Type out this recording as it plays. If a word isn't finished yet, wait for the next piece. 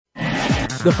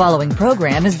The following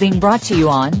program is being brought to you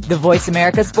on the Voice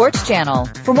America Sports Channel.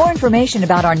 For more information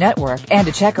about our network and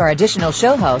to check our additional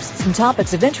show hosts and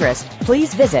topics of interest,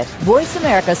 please visit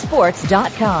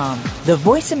voiceamericasports.com. The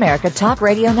Voice America Talk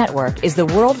Radio Network is the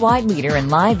worldwide leader in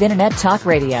live Internet talk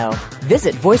radio.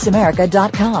 Visit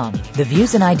voiceamerica.com. The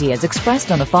views and ideas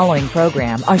expressed on the following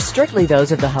program are strictly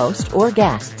those of the host or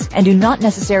guests and do not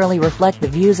necessarily reflect the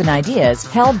views and ideas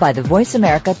held by the Voice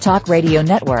America Talk Radio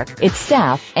Network, its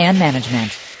staff, and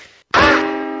management.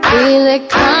 Feel it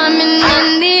coming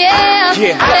in the air.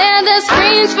 Hear the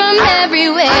screams from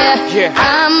everywhere.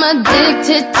 I'm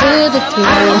addicted to the thrill.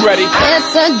 I'm ready.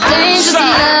 It's a dangerous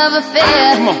love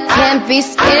affair. Can't be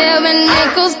scared when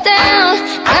it goes down.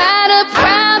 Got a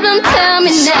problem? Tell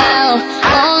me now.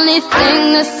 Only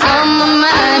thing that's on my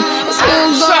mind is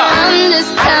who's gonna run this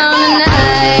town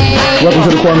tonight. Welcome to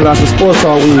the Kwamie Lassiter Sports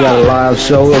Talk. We got a live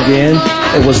show again.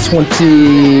 It was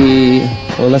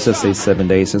 7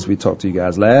 days since we talked to you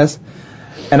guys last.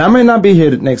 And I may not be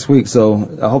here next week,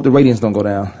 so I hope the ratings don't go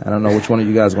down. I don't know which one of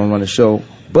you guys are going to run the show,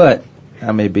 but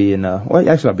I may be in,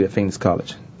 I'll be at Phoenix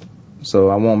College. So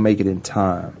I won't make it in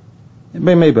time.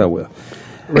 Maybe I will.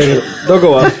 They'll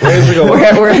go up.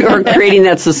 We're creating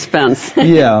that suspense.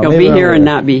 Yeah. You'll be here and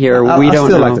not be here. We don't know. I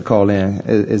still like to call in.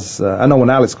 I know when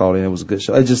Alex called in, it was a good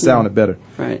show. It just sounded better.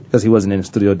 Right. Because he wasn't in the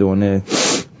studio doing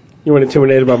that. You weren't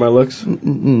intimidated by my looks?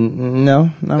 No,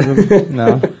 not really.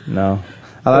 No.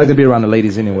 I like to be around the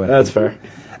ladies anyway. That's fair.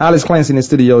 Alex Clancy in the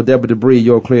studio, Deborah Debris,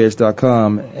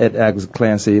 YourClears.com, at Alex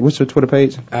Clancy. What's your Twitter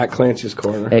page? At Clancy's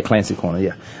Corner. At Clancy Corner,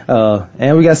 yeah.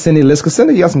 And we got Cindy Liska.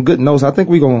 Cindy got some good notes. I think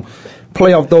we're going to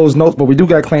play off those notes, but we do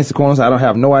got Clancy Corner, so I don't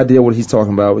have no idea what he's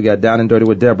talking about. We got Down and Dirty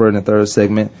with Deborah in the third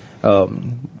segment. But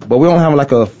we don't have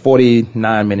like a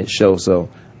 49-minute show, so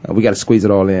we got to squeeze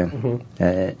it all in.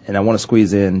 Mm-hmm. And I want to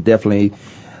squeeze in definitely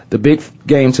the big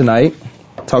game tonight,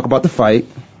 talk about the fight.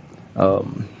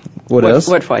 What else?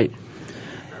 What fight?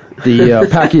 The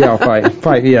Pacquiao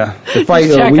fight, yeah. The fight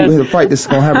that's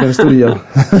going to happen in the studio.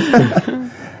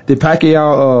 The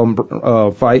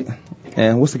Pacquiao fight.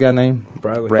 And what's the guy's name?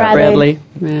 Bradley.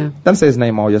 Yeah. Didn't say his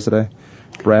name all yesterday.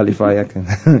 Bradley fight.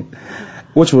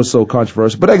 Which was so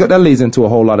controversial. But that leads into a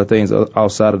whole lot of things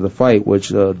outside of the fight, which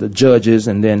the judges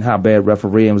and then how bad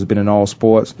refereeing has been in all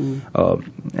sports.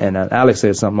 And Alex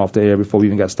said something off the air before we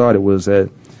even got started, was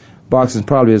that boxing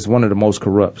probably is one of the most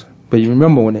corrupt. But you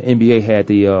remember when the NBA had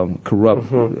the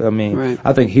corrupt, I mean, right.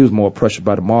 I think he was more pressured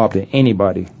by the mob than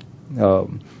anybody.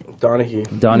 Donahue,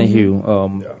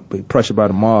 pressured by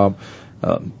the mob.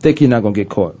 Think you're not going to get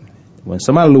caught. When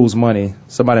somebody lose money,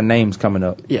 somebody's name's coming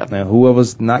up. Yeah. Now,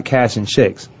 whoever's not cashing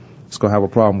checks is going to have a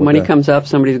problem with money that. Comes up,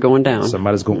 somebody's going down.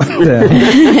 Somebody's going down.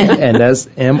 And that's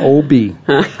M-O-B.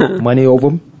 Money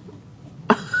over.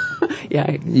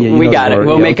 Yeah, we got it.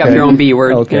 We'll make up your own B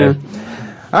word. Okay. Yeah.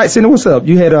 All right, Cindy, what's up?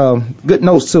 You had good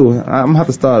notes, too. I'm going to have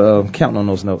to start counting on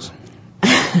those notes.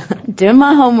 Doing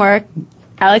my homework.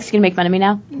 Alex, you can make fun of me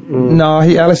now? No,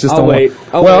 Alex just I'll don't wait.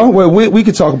 Well, we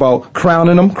could talk about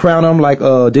crowning them like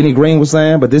Denny Green was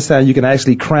saying, but this time you can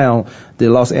actually crown the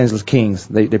Los Angeles Kings.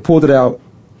 They pulled it out.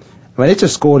 I mean, they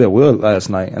just scored at will last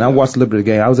night, and I watched a little bit of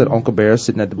the game. I was at Uncle Bear's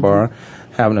sitting at the bar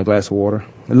having a glass of water.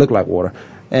 It looked like water.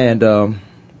 And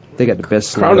they got the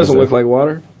best Crown doesn't look like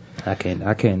water? I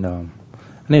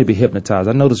need to be hypnotized.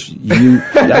 I noticed you,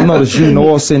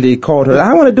 Noel, Cindy called her.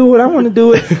 I want to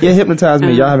do it. Yeah, hypnotize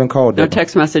me. Y'all haven't called No them.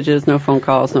 text messages, no phone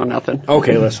calls, no nothing.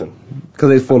 Okay, listen. Because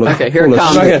they full of. Okay, here it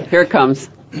comes. Here it comes.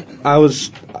 I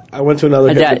went to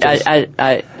another hypnotist.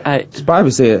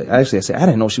 Spivey said, I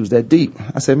didn't know she was that deep.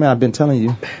 I said, man, I've been telling you.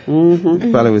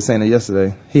 Mm-hmm. Probably was saying it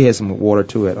yesterday. He had some water,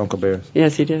 too, at Uncle Bear's.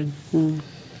 Yes, he did.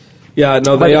 Yeah,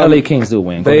 no, the LA Kings do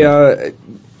win. That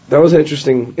was an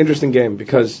interesting game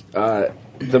because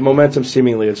the momentum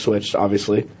seemingly had switched.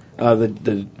 Obviously,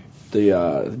 the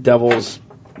Devils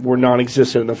were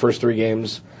non-existent in the first three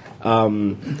games.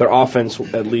 Their offense,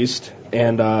 at least,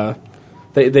 and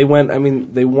they went. I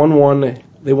mean, they won one.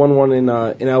 They won one in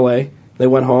LA. They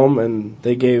went home and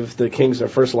they gave the Kings their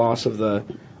first loss of the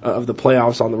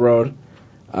playoffs on the road,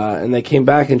 and they came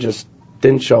back and just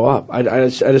didn't show up. I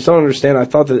just don't understand. I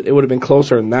thought that it would have been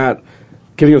closer than that.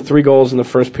 Giving up 3 goals in the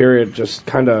first period, just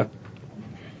kind of,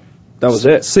 that was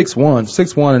it.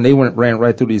 6-1, and they ran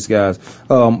right through these guys.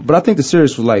 But I think the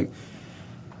series was like,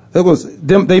 it was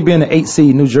them. They being the 8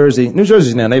 seed New Jersey. New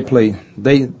Jersey now they play.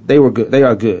 They were good. They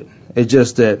are good. It's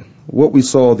just that what we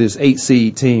saw this 8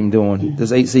 seed team doing,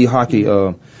 this 8 seed hockey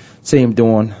team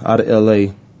doing out of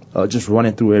LA, just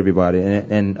running through everybody.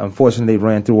 And unfortunately, they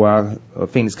ran through our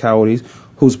Phoenix Coyotes,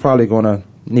 who's probably going to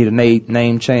need a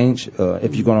name change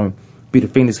if you're going to be the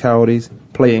Phoenix Coyotes,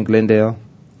 play in Glendale,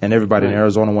 and everybody in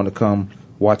Arizona want to come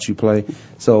watch you play.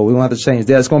 So we don't have to change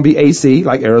that. It's going to be AC,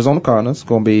 like Arizona Cardinals. It's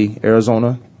going to be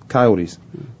Arizona Coyotes.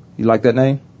 You like that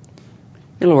name?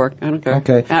 It'll work. I don't care.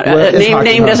 Okay.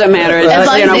 Name doesn't matter. It's As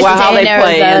just, long as how they stay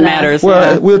play in matters.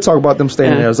 Well, we'll talk about them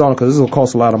staying in Arizona because this will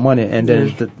cost a lot of money. And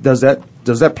then does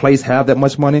that place have that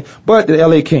much money? But the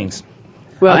LA Kings.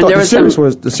 Well, I thought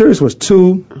the series was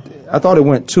 2. I thought it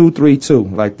went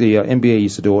 2-3-2 like the NBA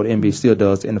used to do, or the NBA still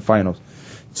does in the finals.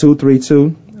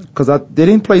 2-3-2. Because they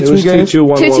didn't play 2 games.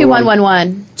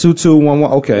 2-2-1-1-1.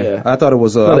 2-2-1-1. Okay. Yeah. I thought it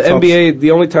was. The NBA.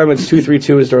 The only time it's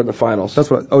 2-3-2 is during the finals.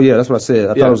 That's what. Oh yeah, that's what I said.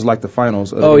 I thought it was like the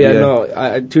finals.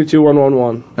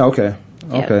 2-2-1-1-1. Okay.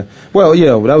 Okay. Well,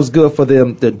 yeah, that was good for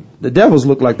them. The Devils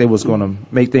looked like they was going to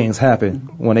make things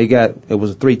happen when it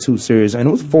was a 3-2 series, and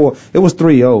it was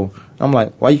 3-0. I'm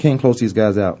like, why you can't close these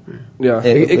guys out? Yeah,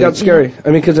 it got scary. I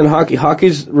mean, because in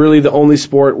hockey's really the only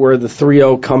sport where the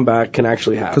 3-0 comeback can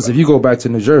actually happen. Because if you go back to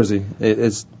New Jersey,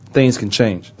 things can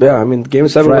change. Yeah, I mean, Game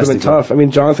 7 would have been tough. I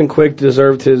mean, Jonathan Quick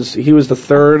deserved he was the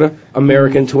 3rd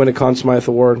American to win a Conn Smythe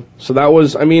Award. So that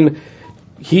was, I mean,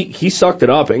 he sucked it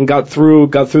up and got through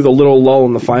the little lull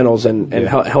in the finals and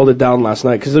held it down last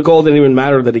night. Because the goal didn't even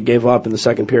matter that he gave up in the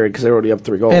second period because they were already up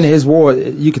 3 goals. And his war,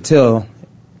 you could tell.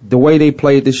 The way they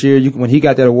played this year, when he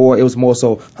got that award, it was more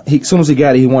so, as soon as he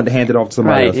got it, he wanted to hand it off to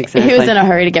somebody else. Exactly. He was in a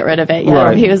hurry to get rid of it. Yeah.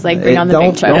 Right. He was like, bring on the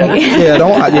big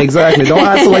trophy. Exactly. Don't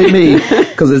isolate me,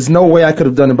 because there's no way I could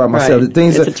have done it by myself. Right.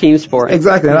 It's a team sport.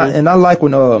 Exactly. And I like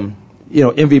when,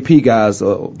 MVP guys,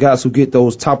 guys who get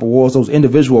those top awards, those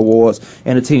individual awards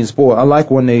in a team sport, I like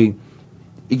when they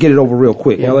get it over real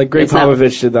quick. Yeah, like Greg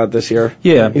Popovich did that this year.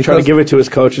 Yeah. He tried to give it to his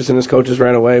coaches, and his coaches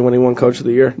ran away when he won Coach of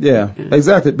the Year. Yeah,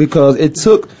 exactly, because it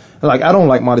took, I don't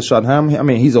like Marty Schottenheimer. I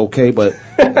mean, he's okay, but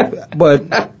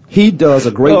he does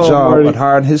a great job at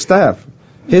hiring his staff.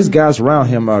 His guys around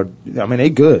him they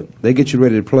good. They get you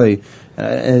ready to play.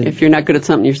 And if you're not good at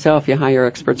something yourself, you hire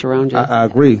experts around you. I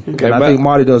agree. Okay, and I think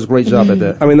Marty does a great job at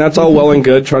that. I mean, that's all well and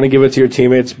good, trying to give it to your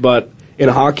teammates, but in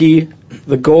hockey,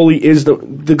 the goalie is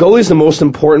the most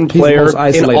important player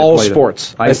in all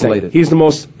sports. Isolated. He's the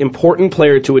most important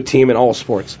player to a team in all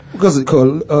sports. Because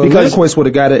Lindquist would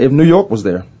have got it if New York was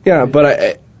there. Yeah,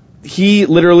 but he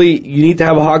literally, you need to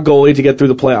have a hot goalie to get through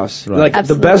the playoffs. Right.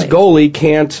 The best goalie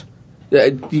can't.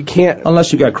 You can't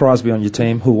unless you got Crosby on your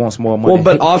team who wants more money.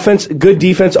 Well, but good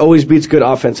defense always beats good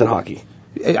offense in hockey.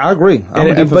 I agree.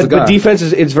 But defense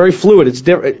it's very fluid. It's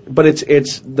different, but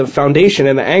it's the foundation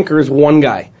and the anchor is one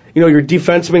guy. Your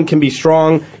defenseman can be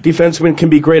strong. Defensemen can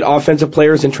be great offensive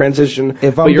players in transition.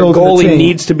 But your goalie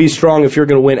needs to be strong if you're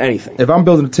going to win anything. If I'm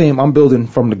building a team, I'm building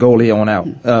from the goalie on out.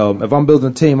 If I'm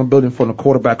building a team, I'm building from the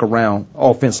quarterback around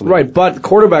offensively. Right, but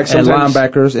quarterbacks sometimes.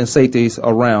 And linebackers and safeties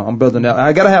around. I'm building that.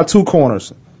 I got to have 2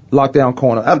 corners, lockdown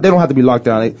corner. They don't have to be locked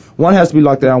down. One has to be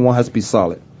locked down. One has to be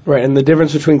solid. Right, and the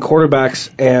difference between quarterbacks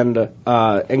and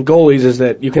goalies is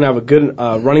that you can have a good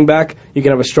running back, you can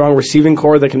have a strong receiving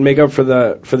core that can make up for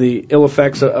the ill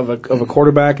effects of a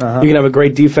quarterback. You can have a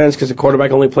great defense because the quarterback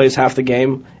only plays half the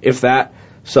game, if that.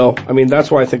 So, I mean,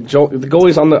 that's why I think the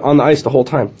goalie's on the ice the whole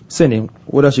time. Cindy,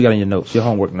 what else you got in your notes, your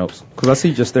homework notes? Because I see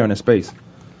you just staring at space.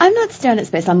 I'm not staring at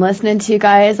space. I'm listening to you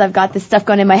guys. I've got this stuff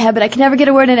going in my head, but I can never get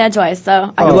a word in edgewise.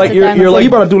 So you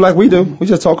better do like we do. We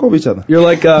just talk over each other. You're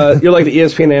like the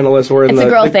ESPN analyst. It's a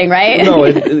girl thing, right?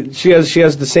 No, she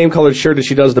has the same colored shirt as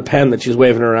she does the pen that she's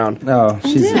waving around. Oh,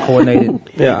 she's coordinated.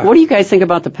 Yeah. What do you guys think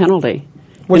about the penalty?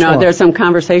 There's some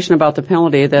conversation about the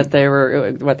penalty that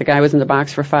the guy was in the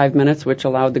box for 5 minutes, which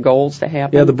allowed the goals to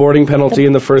happen. Yeah, the boarding penalty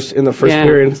in the first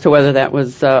period. As to whether that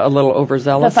was a little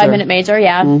overzealous. The 5-minute major,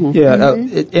 yeah. Mm-hmm. Yeah,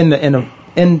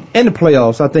 in the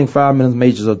playoffs, I think 5-minute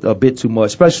majors are a bit too much,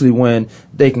 especially when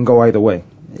they can go either way.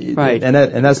 Right. And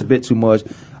that's a bit too much.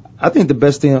 I think the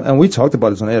best thing, and we talked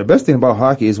about this on air, the best thing about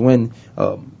hockey is when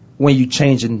you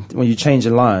changing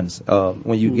lines,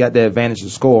 when you got the advantage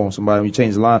to score on somebody, when you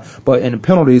change the line. But in the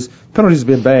penalties have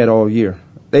been bad all year.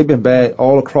 They've been bad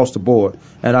all across the board.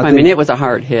 And I mean, it was a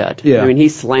hard hit. Yeah. I mean, he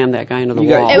slammed that guy into the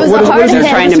wall. It was a hard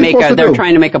hit. They're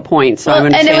trying to make a point. So I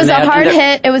understand and it was that. a hard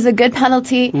hit. It was a good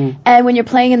penalty. And when you're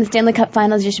playing in the Stanley Cup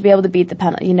Finals, you should be able to beat the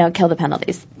penalty. Kill the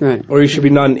penalties. Right. Or you should be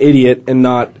not an idiot and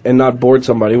not board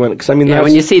somebody. When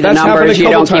you see the numbers, you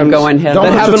don't keep going ahead.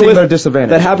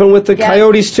 That happened with the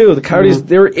Coyotes too. The Coyotes,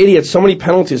 they were idiots. So many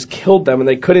penalties killed them, and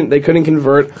they couldn't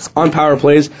convert on power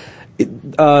plays.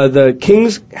 The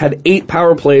Kings had 8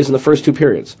 power plays in the first 2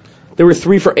 periods. They were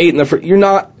 3 for 8 in the first. You're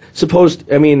not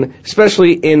supposed. I mean,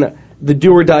 especially in the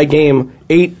do or die game,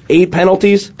 8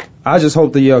 penalties. I just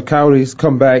hope the Coyotes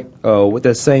come back with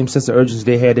that same sense of urgency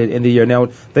they had in the year. Now,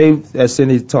 as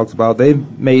Cindy talked about,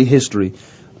 they've made history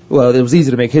Well, it was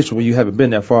easy to make history when you haven't been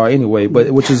that far anyway, but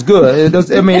which is good. It's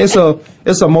a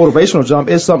motivational jump.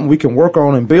 It's something we can work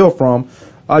on and build from.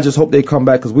 I just hope they come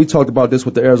back, because we talked about this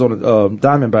with the Arizona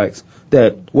Diamondbacks,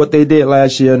 that what they did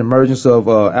last year, an emergence of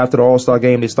after the All-Star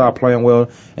game, they started playing well,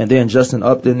 and then Justin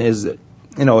Upton is,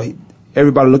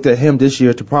 everybody looked at him this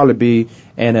year to probably be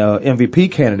an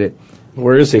MVP candidate.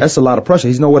 Where is he? That's a lot of pressure.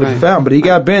 He's nowhere to be found, but he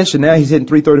got benched, and now he's hitting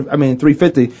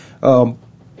 350.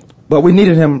 But we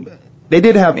needed him. They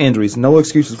did have injuries. No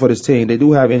excuses for this team. They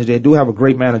do have injuries. They do have a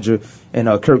great manager in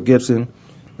Kirk Gibson.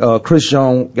 Chris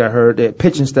Jones got hurt. Their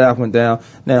pitching staff went down.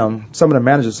 Now, some of the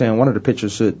managers saying one of the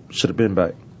pitchers should have been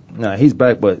back. Now, he's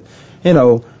back, but,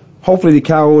 hopefully the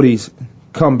Coyotes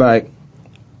come back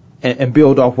and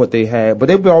build off what they had. But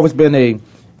they've always been a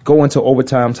go into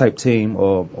overtime type team.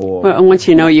 Well, and once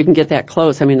you can get that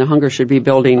close, the hunger should be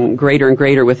building greater and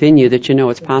greater within you that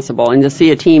it's possible. And to see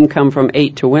a team come from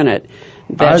 8 to win it,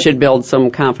 that should build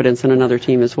some confidence in another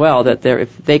team as well, that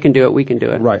if they can do it, we can do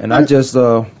it. Right, and I just,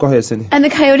 go ahead, Cindy. And the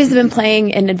Coyotes have been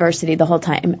playing in adversity the whole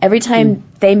time. Every time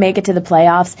they make it to the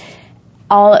playoffs,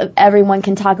 everyone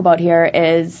can talk about here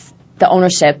is the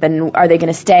ownership and are they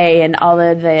going to stay and all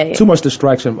of the... Too much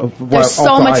distraction. There's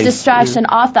so much distraction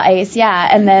off the ice,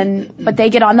 yeah. But they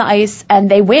get on the ice and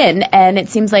they win, and it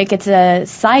seems like it's a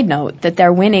side note that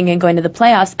they're winning and going to the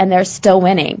playoffs, and they're still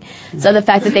winning. So the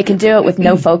fact that they can do it with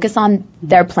no focus on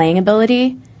their playing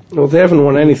ability... Well, they haven't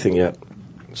won anything yet.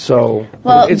 So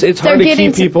it's hard to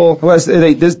keep people. Well, this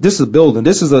is building.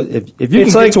 This is if you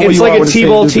it's can like get to where it's you like are a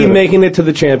T-ball team making it to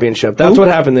the championship. That's what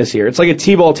happened this year. It's like a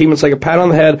T-ball team. It's like a pat on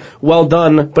the head, well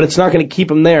done, but it's not going to keep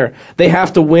them there. They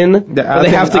have to win. They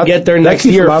have to get there next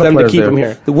year for them to keep them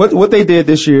here. What they did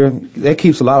this year, that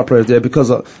keeps a lot of players there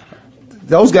because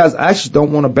those guys actually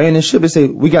don't want to abandon ship. They say,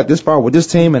 we got this far with this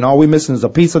team, and all we're missing is a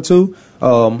piece or two.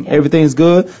 Everything's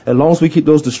good. As long as we keep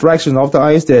those distractions off the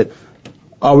ice, that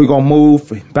are we going to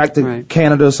move back to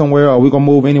Canada somewhere? Are we going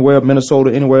to move anywhere,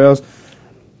 Minnesota, anywhere else?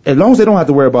 As long as they don't have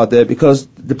to worry about that, because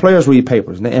the players read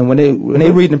papers. And when they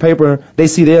read the paper, they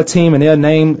see their team and their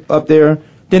name up there,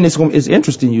 then it's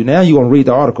interesting you. Now you're going to read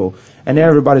the article. And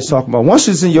everybody's talking about, once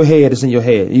it's in your head, it's in your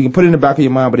head. You can put it in the back of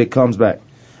your mind, but it comes back.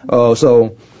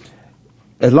 So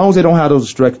as long as they don't have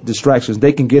those distractions,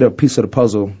 they can get a piece of the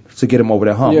puzzle to get them over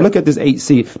that hump. Yeah. Look at this 8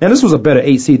 seed. Now, this was a better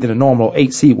 8 seed than a normal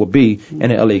 8 seed would be in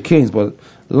the LA Kings, but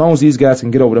as long as these guys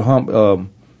can get over the hump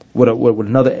with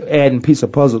another adding piece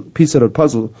of the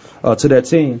puzzle to that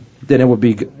team, then it would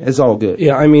be good. It's all good.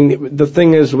 Yeah, the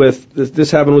thing is with this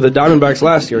happened with the Diamondbacks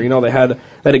last year. They had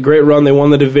a great run. They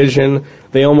won the division.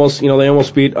 They almost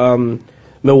beat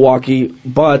Milwaukee,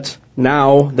 but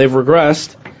now they've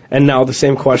regressed. And now the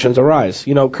same questions arise.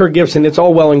 Kirk Gibson, it's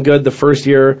all well and good the first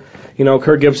year.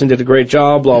 Kirk Gibson did a great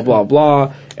job, blah, blah,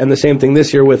 blah. And the same thing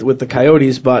this year with the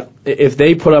Coyotes. But if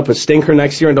they put up a stinker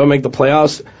next year and don't make the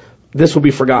playoffs, this will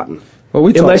be forgotten. Well,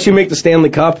 unless you make the Stanley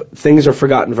Cup, things are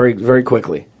forgotten very, very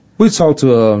quickly. We talked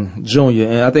to Junior,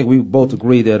 and I think we both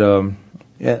agree that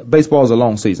baseball is a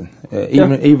long season.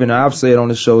 Even I've said on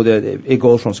the show that it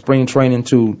goes from spring training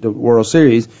to the World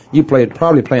Series. You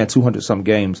probably playing 200-something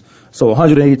games. So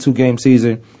 182-game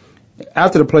season.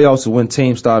 After the playoffs is when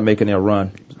teams start making their run.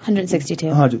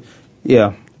 162.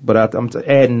 Yeah, but I'm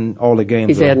adding all the games.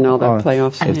 He's adding all the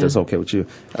playoffs. If that's okay with you.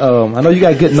 I know you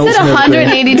got good notes. You said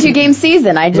 182-game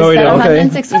season. I just said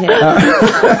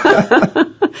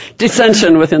 162.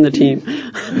 Dissension within the team.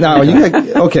 No, you got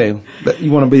okay.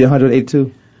 You want to be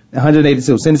 182?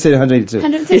 182. Cindy said 182.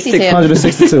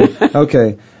 162.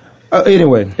 Okay.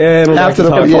 Anyway, after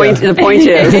the point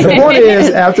is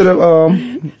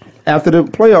after the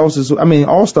playoffs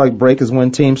All-Star break is when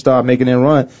teams start making their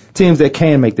run. Teams that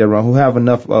can make their run, who have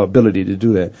enough ability to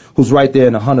do that, who's right there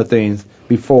in the hunt of things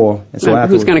before. And so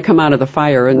who's going to come out of the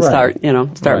fire and start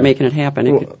making it happen?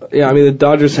 The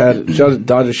Dodgers shot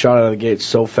out of the gate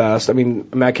so fast.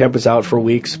 Matt Kemp is out for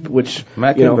weeks, which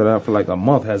Matt Kemp been out for like a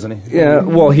month, hasn't he? Yeah,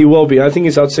 well, he will be. I think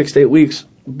he's out 6 to 8 weeks,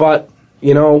 but.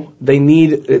 They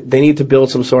need to build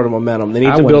some sort of momentum. They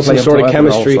need to build some sort of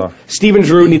chemistry. Steven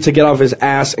Drew needs to get off his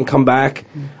ass and come back.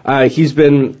 He's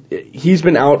been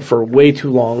out for way too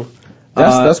long.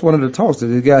 That's one of the talks that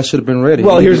the guy should have been ready.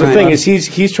 Well, here's the thing: is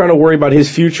he's trying to worry about his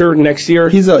future next year.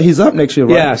 He's up next year,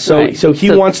 right? Yeah. So he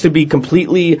wants to be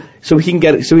completely so he can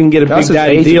get a big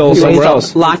daddy deal somewhere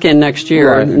else. Lock in next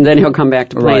year, and then he'll come back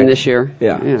to playing this year.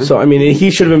 Yeah. So he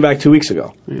should have been back 2 weeks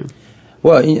ago. Yeah.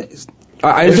 Well.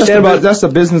 I understand that's the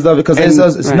business of it because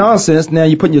it's nonsense. Now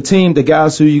you're putting your team, the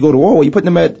guys who you go to war with, you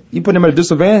putting them at a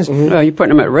disadvantage. Well, you're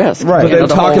putting them at risk. Right. But then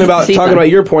talking about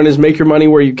your point is make your money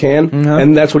where you can,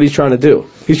 and that's what he's trying to do.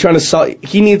 He's trying to sell.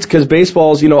 He needs, because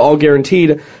baseball's all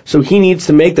guaranteed, so he needs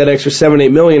to make that extra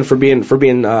 $7-8 million for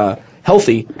being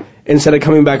healthy. Instead of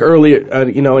coming back early,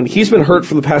 and he's been hurt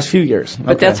for the past few years.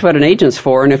 But that's what an agent's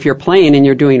for, and if you're playing and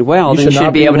you're doing well, then you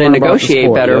should be able to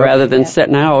negotiate better rather than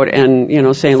sitting out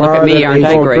and, saying, look at me, aren't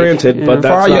I great? Granted, but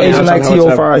that's fire your agent like T.O.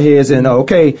 Fireheads and,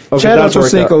 Chad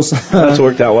Ochocinco. That's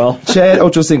worked out well. Chad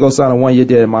Ochocinco signed a one-year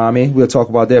deal in Miami. We'll talk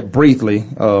about that briefly,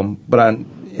 but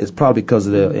it's probably because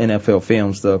of the NFL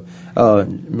film stuff.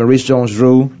 Maurice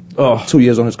Jones-Drew. 2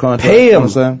 years on his contract. Pay him.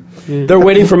 They're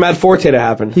waiting for Matt Forte to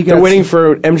happen. They're waiting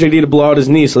for MJD to blow out his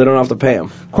knee so they don't have to pay him.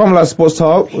 Kwamie Sports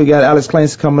Talk. We got Alex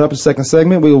Clancy coming up in the second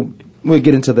segment. We'll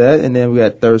get into that, and then we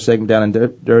got third segment down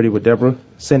and dirty with Deborah.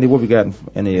 Cindy, what we got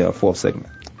in the fourth segment?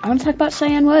 I want to talk about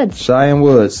Cheyenne Woods. Cheyenne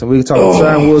Woods. And we can talk about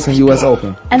Cheyenne Woods and U.S.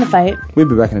 Open. And the fight. We'll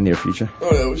be back in the near future.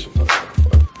 Oh, yeah, we should talk.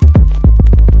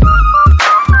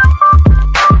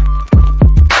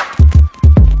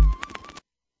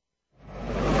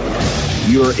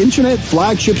 Your internet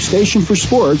flagship station for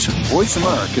sports, Voice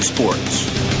America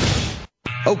Sports.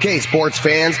 Okay, sports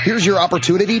fans, here's your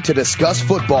opportunity to discuss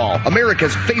football,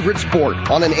 America's favorite sport.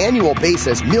 On an annual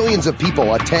basis, millions of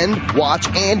people attend, watch,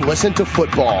 and listen to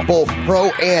football, both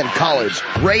pro and college.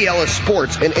 Ray Ellis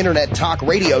Sports, an internet talk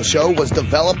radio show, was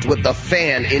developed with the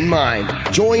fan in mind.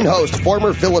 Join host,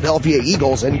 former Philadelphia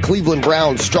Eagles and Cleveland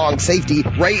Browns strong safety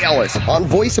Ray Ellis on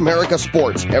Voice America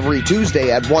Sports every Tuesday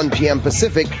at 1 p.m.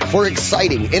 Pacific for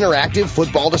exciting, interactive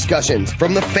football discussions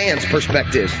from the fans'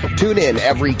 perspective. Tune in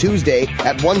every Tuesday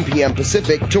at 1 p.m.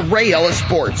 Pacific to Ray Ellis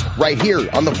Sports right here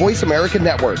on the Voice America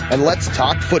Network, and let's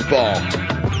talk football.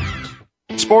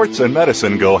 Sports and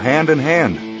medicine go hand in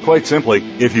hand. Quite simply,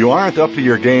 if you aren't up to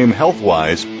your game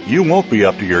health-wise, you won't be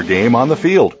up to your game on the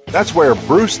field. That's where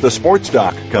Bruce the Sports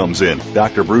Doc comes in.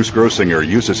 Dr. Bruce Grossinger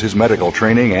uses his medical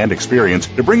training and experience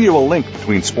to bring you a link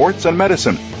between sports and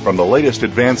medicine, from the latest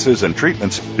advances and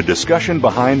treatments to discussion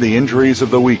behind the injuries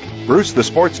of the week. Bruce the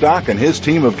Sports Doc and his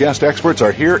team of guest experts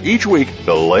are here each week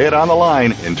to lay it on the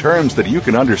line in terms that you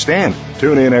can understand.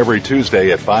 Tune in every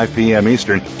Tuesday at 5 p.m.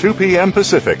 Eastern, 2 p.m.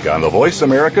 Pacific on the Voice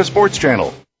America Sports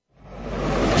Channel.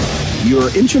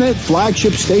 Your internet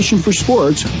flagship station for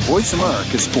sports, Voice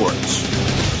America Sports.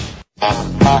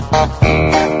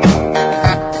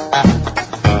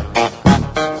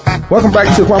 Welcome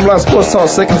back to Kwamie Sports Talk,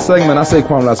 second segment. I say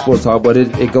Kwamie Sports Talk, but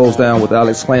it goes down with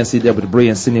Alex Clancy, Deborah Debris,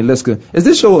 and Sidney Liska. Is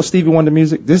this your Stevie Wonder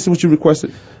music? This is what you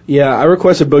requested? Yeah, I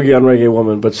requested Boogie on Reggae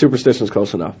Woman, but Superstition's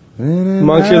close enough. I don't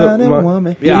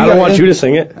want you to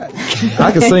sing it.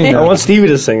 I can sing that. I want Stevie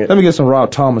to sing it. Let me get some Rob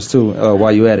Thomas, too,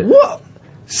 while you at it. What?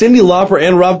 Cyndi Lauper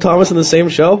and Rob Thomas in the same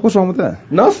show? What's wrong with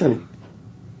that? Nothing.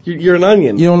 You're an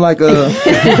onion. You don't like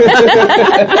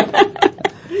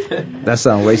That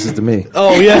sounds racist to me.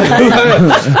 Oh, yeah.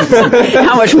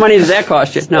 How much money does that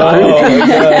cost you? No.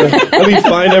 I'll be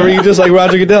fined every, just like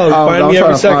Roger Goodell. Find me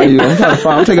every second.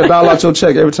 I'm taking $1 out your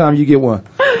check every time you get one.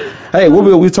 Hey,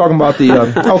 we're talking about the,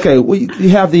 you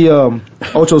have the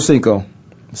Ocho Cinco.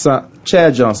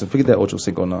 Chad Johnson, forget that Ocho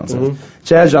Cinco nonsense. Mm-hmm.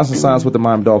 Chad Johnson signs with the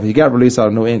Miami Dolphins. He got released out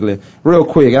of New England. Real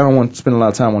quick, I don't want to spend a lot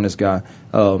of time on this guy.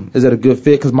 Is that a good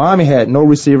fit? Because Miami had no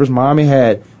receivers. Miami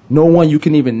had no one you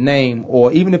can even name,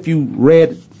 or even if you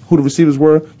read who the receivers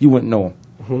were, you wouldn't know them.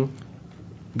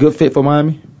 Mm-hmm. Good fit for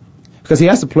Miami? Because he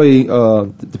has to play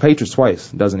the Patriots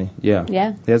twice, doesn't he? Yeah.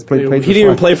 Yeah. He has to play the Patriots He didn't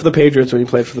even twice. play for the Patriots when he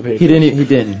played for the Patriots. He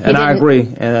didn't. And I agree.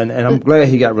 And I'm glad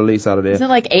he got released out of there. Isn't it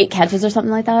like 8 catches or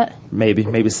something like that?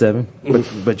 Maybe 7.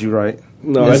 But you're right.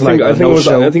 No, I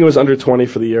think it was under 20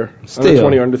 for the year. Still, under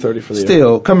 20 or under 30 for the year.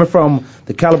 Still, coming from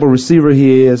the caliber receiver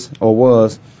he is or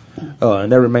was,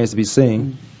 and that remains to be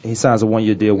seen. He signs a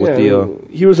 1-year deal with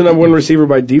he was the number 1 receiver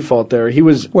by default there. He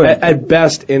was at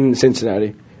best in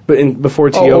Cincinnati, but before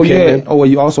T.O. came in. Oh, well,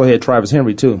 you also had Travis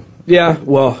Henry too. Yeah,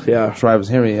 well, yeah. Travis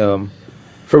Henry.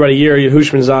 For about a year, you had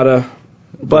Hushmanzada.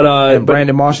 But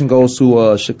Brandon Martian goes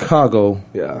to Chicago.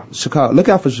 Yeah. Chicago. Look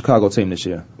out for the Chicago team this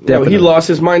year. Well, he lost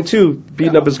his mind too,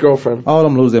 beating up his girlfriend. All of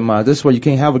them lose their mind. This is why you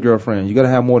can't have a girlfriend. You got to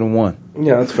have more than one.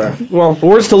 Yeah, that's fair. Well,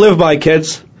 words to live by,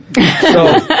 kids. So,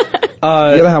 you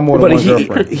gotta have more than one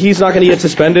girlfriend. He's not going to get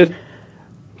suspended.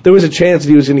 There was a chance that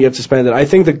he was going to get suspended. I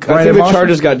think the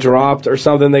charges got dropped or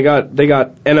something. They got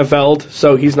NFL'd,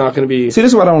 so he's not going to be. See,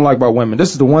 this is what I don't like about women.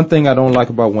 This is the one thing I don't like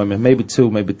about women. Maybe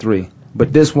 2, maybe 3.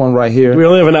 But this one right here. We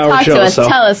only have an hour Talk show, to us. so.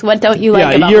 Tell us, what don't you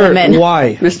like about women?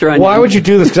 Why? Mr. Onion. Why would you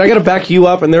do this? Because I got to back you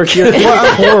up, and they're here.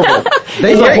 I'm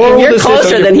horrible. You're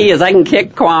closer than he is. I can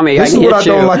kick Kwamie. This is what I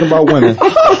don't like about women.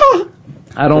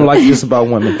 I don't like this about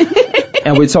women.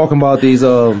 And we're talking about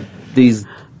these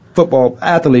football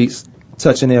athletes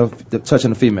touching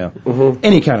the female,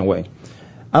 any kind of way.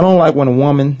 I don't like when a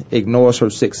woman ignores her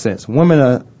sixth sense.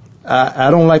 Women I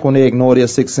don't like when they ignore their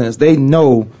sixth sense. They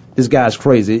know this guy's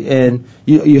crazy, and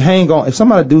you hang on. If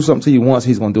somebody do something to you once,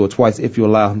 he's going to do it twice if you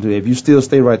allow him to. If you still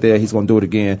stay right there, he's going to do it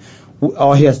again.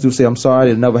 All he has to do is say, I'm sorry,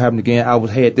 it'll never happen again. I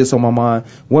had this on my mind.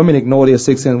 Women ignore their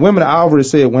sixth sense. Women, I already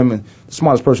said women, the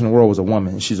smartest person in the world was a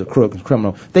woman, and she's a crook and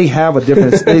criminal. They have a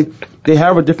different they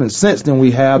have a different sense than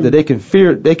we have, that they can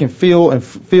feel and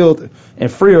fear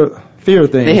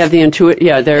things. They have the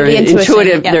intuitive.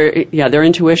 Their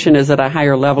intuition is at a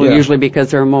higher level usually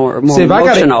because they're more emotional.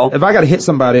 If I got to hit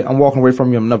somebody, I'm walking away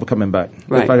from you. I'm never coming back.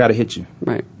 Right. If I got to hit you.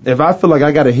 Right. If I feel like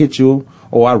I got to hit you,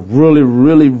 or I really,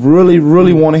 really, really,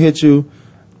 really want to hit you,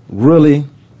 really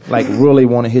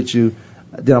want to hit you,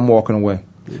 then I'm walking away.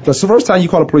 Because the first time you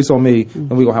call the police on me, then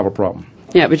we're going to have a problem.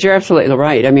 Yeah, but you're absolutely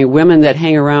right. I mean, women that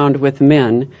hang around with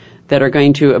men that are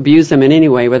going to abuse them in any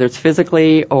way, whether it's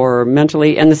physically or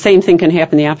mentally, and the same thing can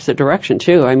happen the opposite direction,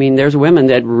 too. I mean, there's women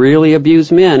that really abuse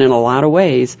men in a lot of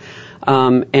ways.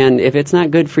 And if it's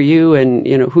not good for you and,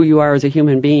 who you are as a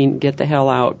human being, get the hell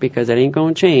out, because it ain't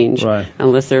going to change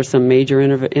unless there's some major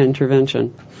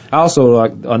intervention. I also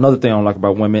like another thing I don't like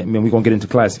about women. I mean, we're going to get into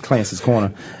Clancy's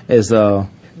Corner, is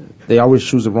they always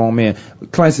choose the wrong man.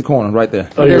 Clancy's Corner, right there.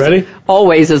 Oh, you ready?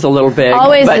 Always is a little big.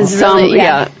 Always but is some, really,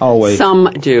 always.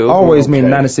 Some do. Always mean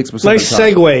 96%. Nice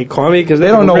segue, Kwamie, because they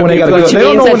don't know when they got to go. Which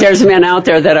means that there's men out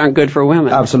there that aren't good for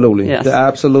women. Absolutely. Yes.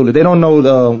 Absolutely. They don't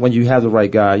know when you have the right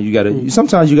guy.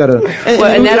 Sometimes you got to.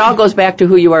 And that all goes back to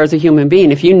who you are as a human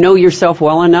being. If you know yourself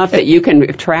well enough that you can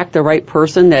attract the right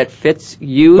person that fits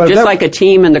you, like a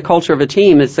team and the culture of a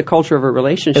team, it's the culture of a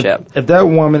relationship. If that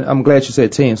woman, I'm glad you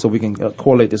said team, so we can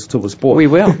correlate this to a sport. We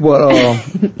will.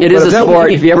 It is a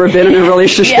sport. Have you ever been in a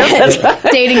relationship?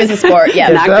 Dating is a sport, yeah.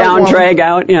 Knock down, drag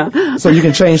out, yeah. So you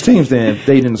can change teams then,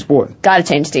 dating the sport. Got to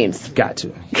change teams. Got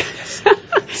to.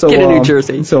 So, get a new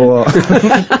jersey. So you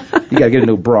got to get a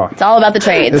new bra. It's all about the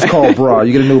trades. It's called bra.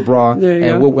 You get a new bra,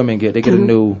 and what women get, they get a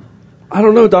new... I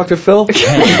don't know, Dr. Phil.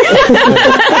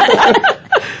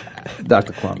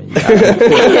 Dr. Kwamie.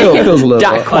 Phil's a little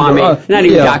Doc Kwamie. Not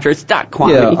even doctor, it's Doc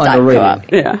Kwamie. Yeah,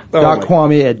 underrated. Yeah. Doc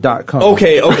Kwamie at .com.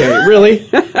 Okay, really?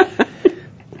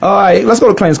 All right, let's go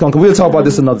to Clancy's Corner, because we'll talk about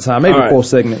this another time. Maybe a fourth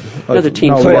segment. Another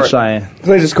team sport.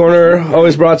 Clancy's Corner,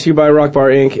 always brought to you by Rock Bar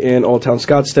Inc. in Old Town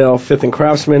Scottsdale, 5th and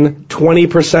Craftsman.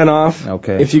 20% off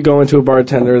if you go into a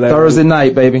bartender. Thursday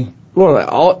night, baby.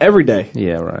 Well, every day.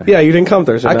 Yeah, right. Yeah, you didn't come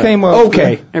Thursday night. I came up.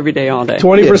 Okay. Every day, all day.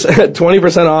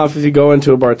 20% off if you go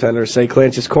into a bartender. Say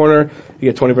Clancy's Corner.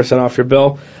 You get 20% off your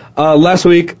bill. Last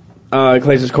week,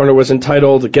 Clancy's Corner was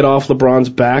entitled "Get Off LeBron's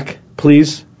Back,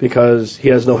 Please," because he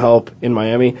has no help in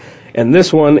Miami. And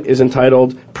this one is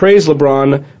entitled "Praise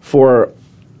LeBron for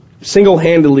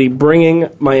Single-Handedly Bringing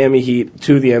Miami Heat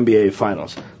to the NBA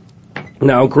Finals."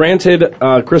 Now, granted,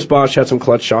 Chris Bosh had some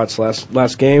clutch shots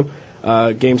last game.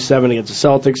 Game 7 against the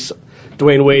Celtics.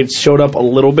 Dwayne Wade showed up a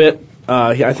little bit.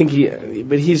 I think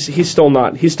he's still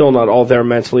not all there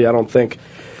mentally, I don't think.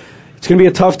 It's going to be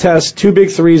a tough test. 2 big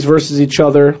threes versus each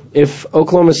other. If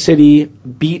Oklahoma City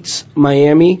beats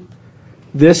Miami,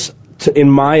 this, in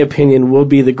my opinion, will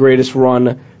be the greatest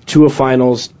run to a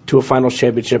finals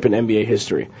championship in NBA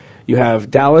history. You have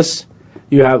Dallas,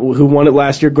 who won it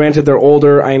last year. Granted, they're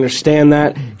older. I understand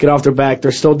that. Get off their back.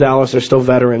 They're still Dallas. They're still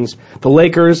veterans. The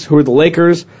Lakers, who are the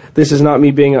Lakers? This is not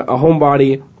me being a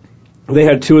homebody. They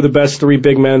had 2 of the best 3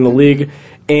 big men in the league,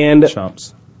 and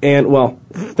Chumps.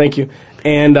 Thank you.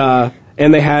 And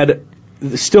they had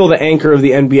still the anchor of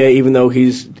the NBA, even though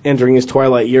he's entering his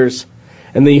twilight years.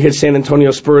 And then you hit San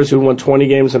Antonio Spurs, who won 20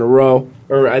 games in a row,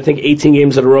 or I think 18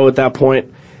 games in a row at that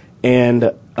point,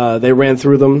 and they ran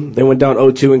through them. They went down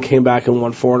 0-2 and came back and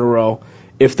won 4 in a row.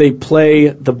 If they play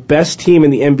the best team in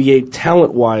the NBA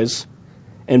talent-wise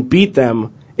and beat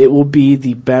them, it will be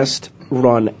the best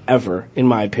run ever, in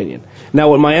my opinion.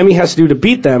 Now, what Miami has to do to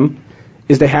beat them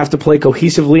is they have to play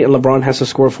cohesively, and LeBron has to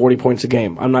score 40 points a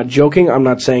game. I'm not joking. I'm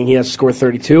not saying he has to score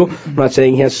 32. I'm not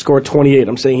saying he has to score 28.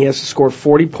 I'm saying he has to score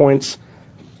 40 points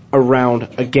around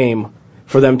a game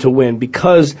for them to win,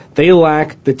 because they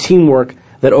lack the teamwork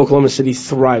that Oklahoma City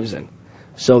thrives in.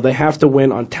 So they have to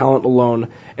win on talent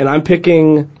alone. And I'm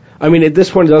picking, at this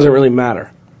point it doesn't really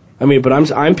matter. But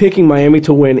I'm picking Miami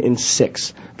to win in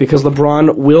 6 because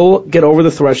LeBron will get over the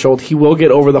threshold, he will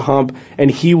get over the hump, and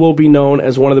he will be known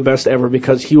as one of the best ever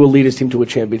because he will lead his team to a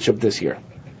championship this year.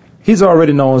 He's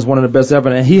already known as one of the best ever,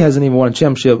 and he hasn't even won a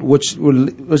championship, which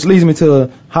leads me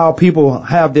to how people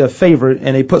have their favorite,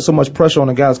 and they put so much pressure on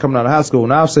the guys coming out of high school.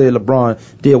 And I'll say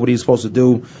LeBron did what he's supposed to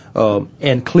do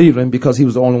in Cleveland because he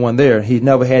was the only one there. He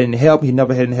never had any help. He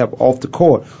never had any help off the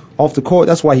court. Off the court,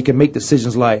 that's why he can make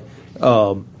decisions like,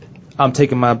 I'm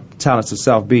taking my talents to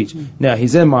South Beach. Now,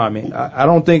 he's in Miami. I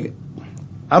don't think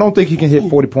he can hit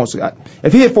 40 points.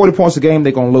 If he hit 40 points a game,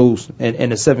 they're going to lose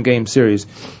in a 7-game series.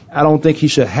 I don't think he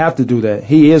should have to do that.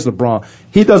 He is LeBron.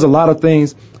 He does a lot of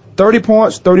things. 30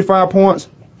 points, 35 points,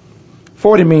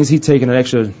 40 means he's taking an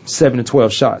extra 7 to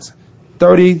 12 shots.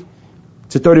 30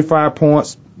 to 35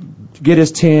 points, get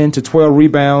his 10 to 12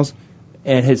 rebounds,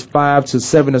 and his 5 to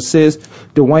 7 assists.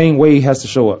 Dwayne Wade has to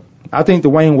show up. I think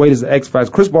Dwayne Wade is the X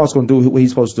factor. Chris Paul's going to do what he's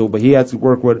supposed to do, but he has to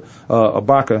work with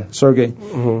Ibaka, Sergey.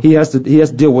 Mm-hmm. He has to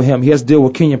deal with him. He has to deal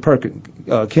with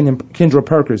Kendra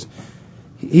Perkins.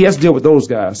 He has to deal with those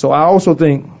guys. So I also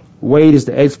think Wade is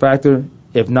the X factor.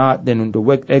 If not, then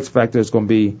the X factor is going to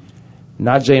be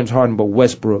not James Harden, but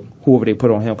Westbrook, whoever they put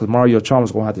on him, because Mario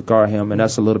Chalmers going to have to guard him, and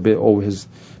that's a little bit over his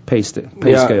pay scale.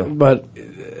 But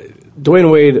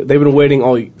Dwayne Wade, they've been waiting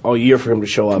all year for him to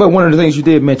show up. But one of the things you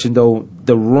did mention, though,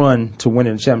 the run to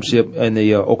winning the championship in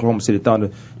the Oklahoma City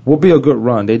Thunder will be a good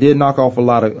run. They did knock off a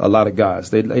lot of guys.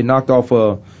 They knocked off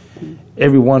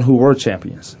everyone who were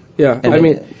champions. Yeah,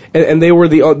 and there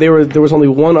was only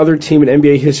one other team in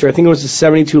NBA history. I think it was the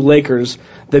 72 Lakers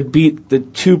that beat the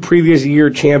 2 previous year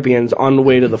champions on the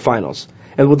way to the finals.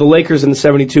 And with the Lakers in the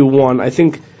 72 won, I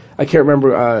can't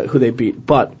remember who they beat,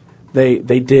 but they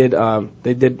did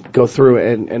go through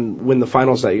and win the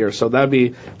finals that year. So that'd be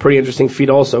a pretty interesting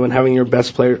feat also, and having your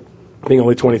best player being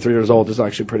only 23 years old is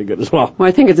actually pretty good as well. Well,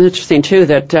 I think it's interesting, too,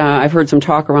 that I've heard some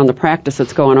talk around the practice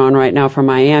that's going on right now for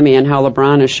Miami and how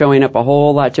LeBron is showing up a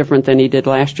whole lot different than he did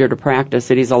last year to practice.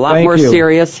 That he's a lot more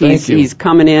serious. He's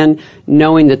coming in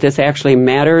knowing that this actually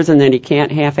matters and that he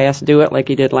can't half-ass do it like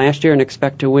he did last year and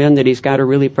expect to win, that he's got to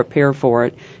really prepare for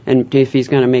it and if he's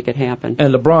going to make it happen.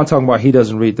 And LeBron talking about he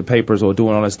doesn't read the papers or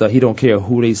doing all that stuff. He don't care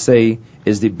who they say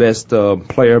is the best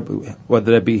player,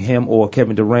 whether that be him or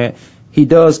Kevin Durant. He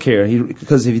does care,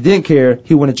 because if he didn't care,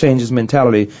 he wouldn't have changed his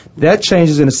mentality. That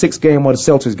changes in the 6th game of the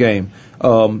Celtics game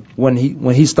when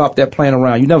he stopped that playing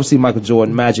around. You never see Michael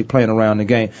Jordan, Magic playing around the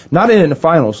game. Not in the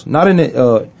finals, not even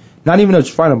the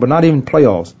final, but not even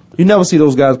playoffs. You never see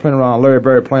those guys playing around. Larry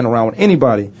Bird playing around with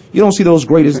anybody. You don't see those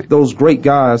great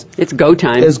guys. It's go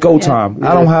time. It's go time.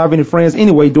 Yeah. I don't have any friends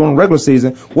anyway during the regular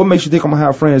season. What makes you think I'm gonna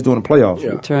have friends during the playoffs?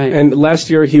 Yeah. That's right. And last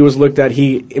year he was looked at.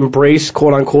 He embraced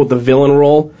quote unquote the villain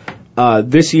role.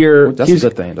 This year, that's a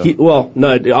good thing, though.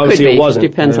 Obviously it wasn't.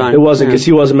 Depends on it wasn't because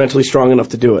he wasn't mentally strong enough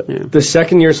to do it. Yeah. The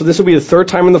second year, so this will be the 3rd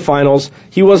time in the finals.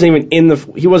 He wasn't even in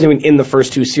the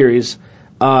first 2 series,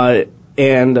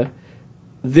 and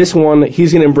this one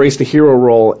he's going to embrace the hero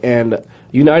role. And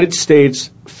United States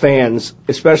fans,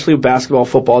 especially basketball,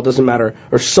 football, it doesn't matter,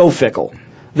 are so fickle.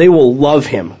 They will love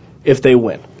him if they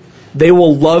win. They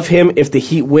will love him if the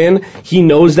Heat win. He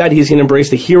knows that. He's going to embrace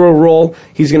the hero role.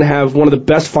 He's going to have one of the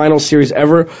best final series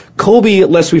ever. Kobe,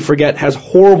 lest we forget, has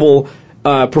horrible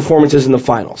performances in the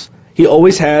finals. He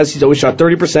always has. He's always shot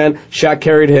 30%. Shaq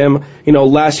carried him.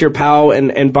 Last year Powell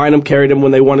and Bynum carried him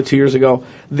when they won it 2 years ago.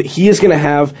 He is going to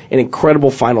have an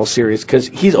incredible final series because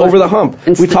he's over the hump.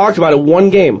 We talked about it. One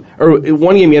game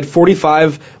he had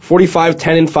 45,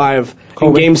 10, and 5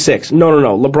 in Game 6.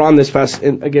 No. LeBron this past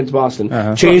against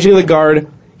Boston. Changing the guard.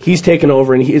 He's taken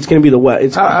over, and it's going to be the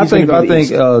West. I think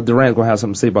Durant's going to have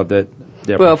something to say about that.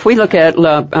 Well, if we look at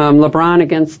LeBron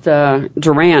against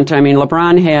Durant,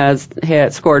 LeBron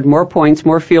has scored more points,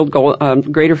 more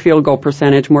greater field goal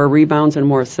percentage, more rebounds, and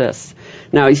more assists.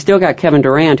 Now, he's still got Kevin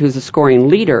Durant, who's a scoring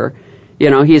leader.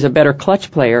 He's a better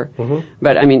clutch player. Mm-hmm.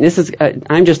 But,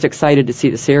 I'm just excited to see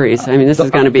the series. This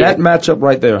is going to be... That matchup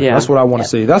right there, that's what I want to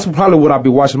see. That's probably what I'll be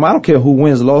watching. I don't care who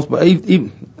wins or loses, but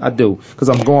I do, because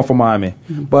I'm going for Miami.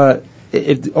 Mm-hmm. But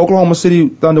if the Oklahoma City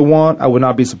Thunder won, I would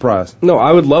not be surprised. No,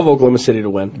 I would love Oklahoma City to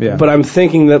win. Yeah. But I'm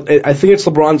thinking I think it's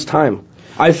LeBron's time.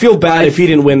 I feel bad if he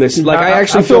didn't win this. I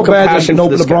actually feel compassion for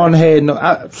this LeBron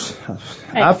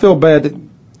guy. I feel bad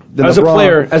that as a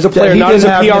player, not as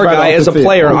a PR guy, as a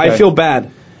player, I feel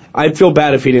bad. I'd feel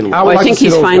bad if he didn't. I think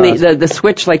he's finally the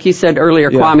switch, like you said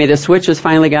earlier, Kwame. The switch has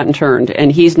finally gotten turned,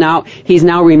 and he's now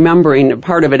remembering.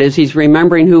 Part of it is he's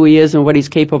remembering who he is and what he's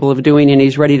capable of doing, and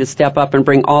he's ready to step up and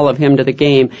bring all of him to the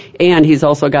game. And he's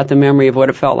also got the memory of what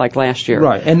it felt like last year.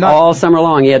 Right, and all summer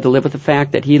long he had to live with the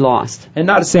fact that he lost. And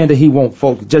not saying that he won't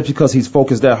focus just because he's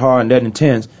focused that hard and that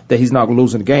intense that he's not going to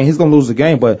lose in the game. He's going to lose the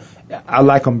game, but I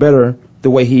like him better the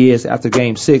way he is after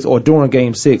Game 6 or during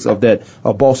Game 6 of that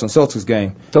Boston Celtics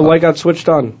game. The light got switched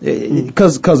on.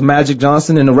 Because Magic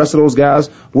Johnson and the rest of those guys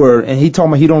were, and he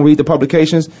told me he don't read the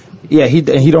publications. Yeah, he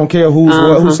don't care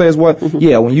who says what. Mm-hmm.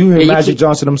 Yeah, when you hear Magic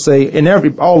Johnson, them say,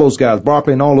 and all those guys,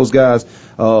 Barkley and all those guys,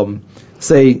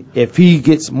 say if he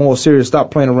gets more serious, stop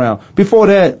playing around. Before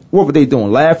that, what were they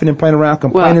doing? Laughing and playing around,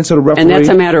 complaining to the referee. And that's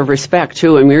a matter of respect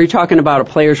too. And when you're talking about a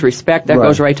player's respect, that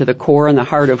goes right to the core and the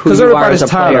heart of who you are as a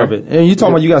player. Because everybody's tired of it. And you're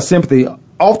talking about you got sympathy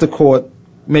off the court.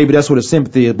 Maybe that's what the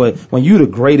sympathy is. But when you the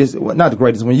greatest, not the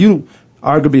greatest, when you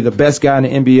arguably the best guy in the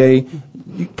NBA,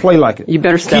 you play like it. You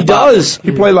better step up. He does. He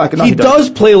play like it. No, he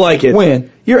does play like it.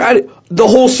 When? You're at it. The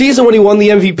whole season when he won the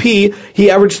MVP,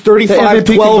 he averaged 35,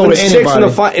 12, and 6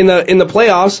 in the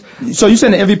playoffs. So you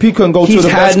saying the MVP couldn't go to the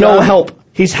best guy? He's had no help.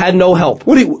 He's had no help.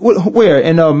 Where?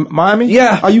 In Miami?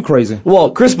 Yeah. Are you crazy?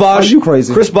 Well, Chris Bosh. Are you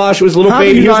crazy? Chris Bosh was a little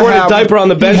baby. He was wearing a diaper on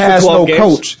the bench for 12 games.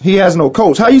 Coach. He has no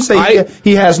coach. How you say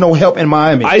he has no help in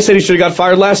Miami? I said he should have got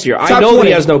fired last year. I know that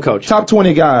he has no coach. Top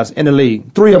 20 guys in the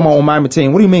league. 3 of them on Miami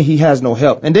team. What do you mean he has no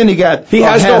help? And then he has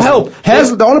no help.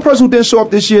 The only person who didn't show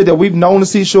up this year that we've known to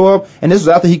see show up, and this was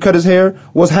after he cut his hair,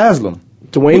 was Haslam.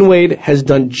 Dwayne Wade has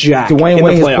done jack. Dwayne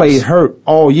Wade has played hurt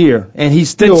all year, and he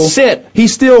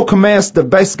still commands the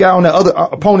best guy on the other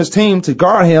opponent's team to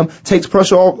guard him, takes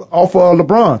pressure off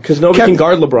LeBron. Because nobody can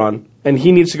guard LeBron, and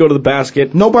he needs to go to the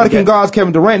basket. Nobody can guard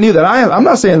Kevin Durant neither. I'm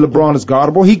not saying LeBron is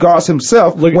guardable. He guards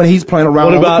himself when he's playing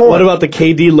around on the court. What about the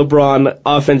KD LeBron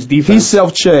offense defense? He's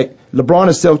self-checked. LeBron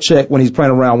is self-checked when he's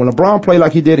playing around. When LeBron played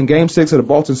like he did in Game 6 of the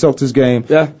Boston Celtics game,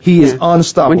 he is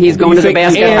unstoppable. When he's going to the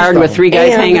basket hard with 3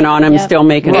 guys hanging on him, still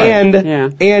making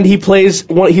it. And he plays.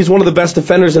 He's one of the best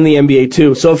defenders in the NBA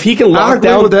too. So if he can lock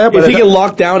down, if he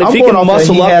can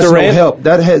muscle up Durant,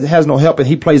 that has no help, and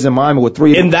he plays in Miami with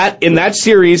 3. In that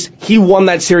series, he won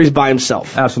that series by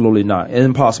himself. Absolutely not. It's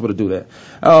impossible to do that.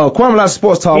 Kwamie Lassiter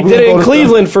Sports Talk. He did it in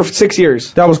Cleveland for 6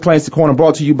 years. That was Clancy Corner,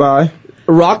 brought to you by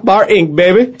Rock Bar Inc.,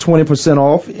 baby. 20%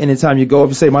 off. Anytime you go,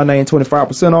 if you say my name,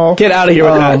 25% off. Get out of here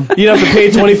with that. You have to pay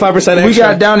 25% extra. We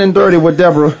got Down and Dirty with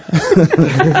Deborah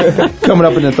coming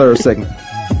up in the third segment.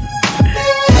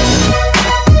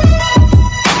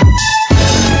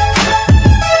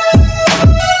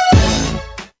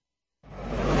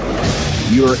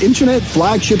 Your internet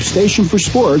flagship station for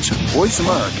sports, Voice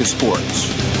America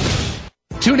Sports.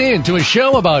 Tune in to a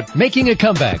show about making a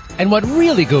comeback and what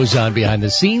really goes on behind the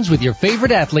scenes with your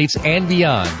favorite athletes and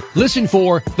beyond. Listen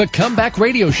for The Comeback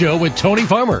Radio Show with Tony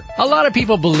Farmer. A lot of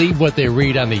people believe what they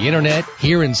read on the internet,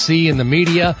 hear and see in the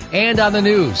media, and on the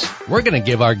news. We're going to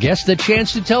give our guests the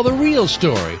chance to tell the real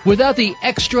story without the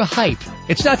extra hype.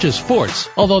 It's not just sports,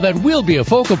 although that will be a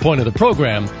focal point of the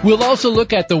program. We'll also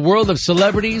look at the world of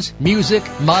celebrities, music,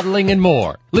 modeling, and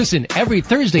more. Listen every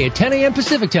Thursday at 10 a.m.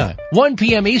 Pacific Time, 1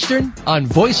 p.m. Eastern on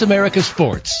Voice America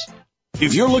Sports.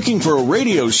 If you're looking for a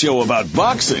radio show about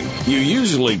boxing, you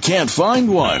usually can't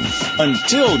find one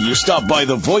until you stop by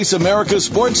the Voice America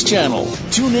Sports Channel.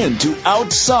 Tune in to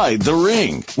Outside the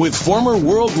Ring with former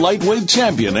world lightweight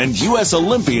champion and U.S.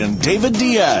 Olympian David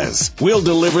Diaz. We'll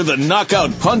deliver the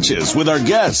knockout punches with our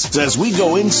guests as we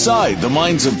go inside the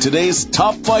minds of today's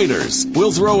top fighters.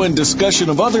 We'll throw in discussion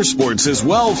of other sports as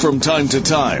well from time to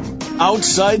time.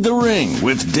 Outside the Ring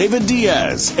with David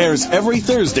Diaz airs every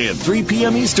Thursday at 3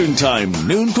 p.m. Eastern Time,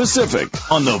 noon Pacific,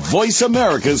 on the Voice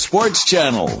America Sports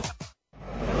Channel.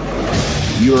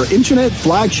 Your internet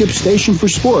flagship station for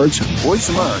sports, Voice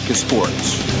America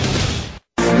Sports.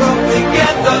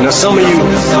 Now, some of you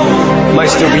might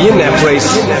still be in that place.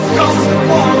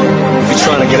 If you're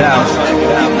trying to get out,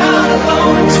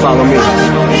 just follow me.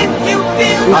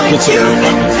 I'll get you.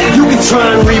 You can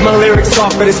try and read my lyrics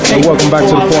off of this tape. Welcome back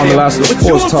to the Kwamie Lassiter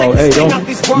Sports Talk. Hey,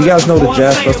 you guys know the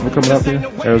Jazz Festival coming up here?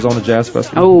 Arizona Jazz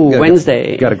Festival. Oh,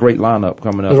 Wednesday. Got a great lineup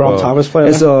coming up. Is Rob Thomas playing?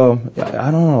 It's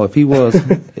I don't know if he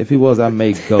was, I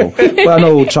may go. But I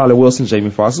know Charlie Wilson, Jamie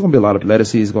Foxx. There's gonna be a lot of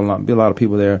lettuce. There's gonna be a lot of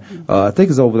people there. I think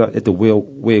it's over at the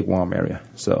Wigwam area.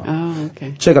 So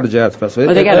okay. Check out the Jazz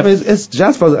Festival. It's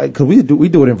Jazz Festival because we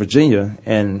do it in Virginia,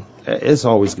 and it's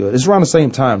always good. It's around the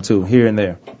same time too, here and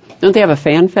there. Don't they have a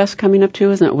fan fest coming up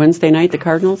too? Isn't it Wednesday night, the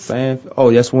Cardinals?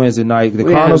 Yes, Wednesday night. The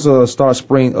Cardinals start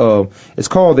spring. It's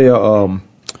called their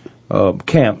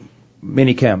camp,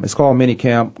 mini camp. It's called mini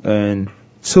camp, and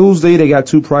Tuesday they got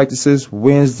 2 practices.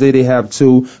 Wednesday they have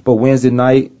 2, but Wednesday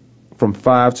night from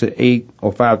 5 to 8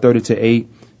 or 5:30 to 8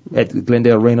 at the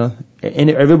Glendale Arena, and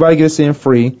everybody gets in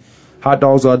free. Hot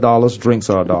dogs are $1, drinks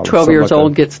are $1. 12 years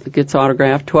old gets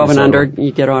autographed. 12 and under,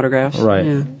 you get autographs. Right.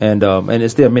 Yeah. And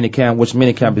it's their minicamp, which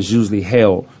minicamp is usually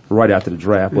held right after the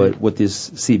draft. But with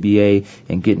this CBA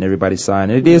and getting everybody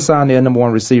signed, and they did sign their number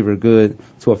 1 receiver good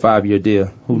to a 5-year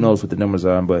deal. Who knows what the numbers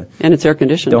are? But and it's air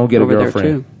conditioned. Don't get a over girlfriend.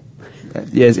 There too.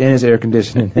 Yes, and it's air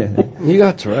conditioning. You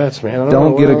got Tourette's, man.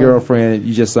 Don't get a girlfriend.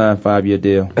 You just signed a 5-year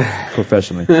deal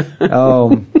professionally.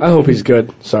 I hope he's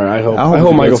good. Sorry, I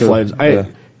hope Michael Flames.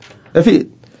 If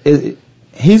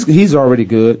he's already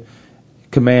good.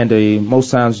 Commander,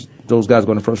 most times those guys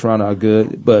go in the first round are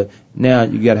good, but now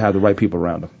you got to have the right people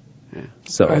around him. Yeah.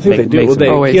 So I think they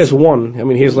do. He has one. I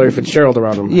mean, he has Larry Fitzgerald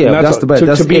around him. Yeah, that's the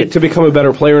best. To become a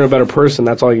better player and a better person,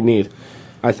 that's all you need.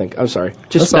 I think. I'm sorry.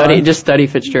 Just study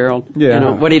Fitzgerald. Yeah. You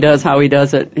know, what he does, how he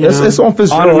does it. It's on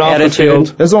Fitzgerald. On and off the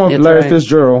field. It's on Larry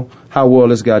Fitzgerald how well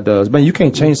this guy does. Man, you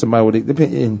can't change somebody with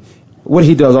it. What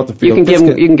he does off the field. You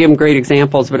can give him great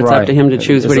examples, but it's up to him to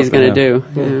choose what he's going to do.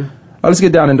 Yeah. Let's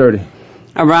get down and dirty.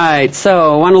 All right.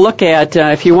 So I want to look at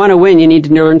if you want to win, you need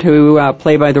to learn to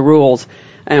play by the rules.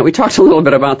 We talked a little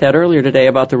bit about that earlier today,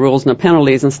 about the rules and the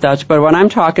penalties and such, but what I'm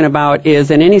talking about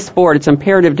is in any sport, it's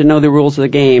imperative to know the rules of the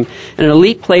game. And an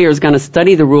elite player is going to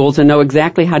study the rules and know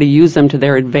exactly how to use them to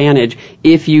their advantage.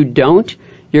 If you don't,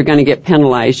 you're going to get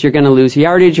penalized. You're going to lose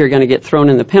yardage. You're going to get thrown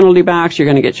in the penalty box. You're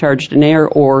going to get charged an error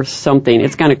or something.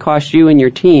 It's going to cost you and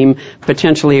your team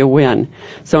potentially a win.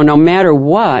 So no matter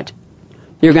what,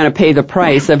 you're going to pay the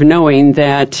price of knowing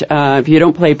that if you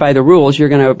don't play by the rules, you're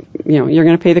going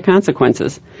to pay the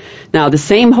consequences. Now, the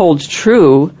same holds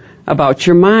true about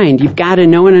your mind. You've got to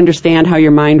know and understand how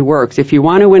your mind works. If you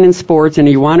want to win in sports and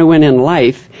you want to win in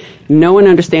life, know and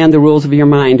understand the rules of your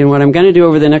mind. And what I'm going to do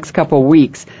over the next couple of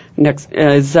weeks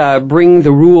is bring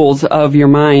the rules of your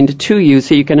mind to you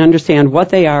so you can understand what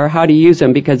they are, how to use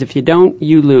them, because if you don't,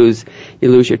 you lose.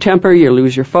 You lose your temper, you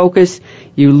lose your focus,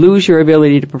 you lose your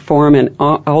ability to perform, and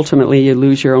ultimately you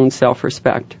lose your own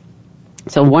self-respect.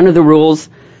 So one of the rules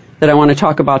that I want to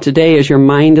talk about today is your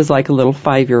mind is like a little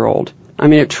 5-year-old. I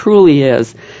mean, it truly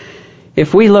is.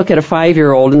 If we look at a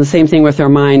 5-year-old, and the same thing with their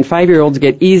mind, 5-year-olds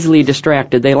get easily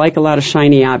distracted. They like a lot of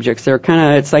shiny objects.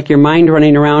 It's like your mind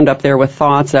running around up there with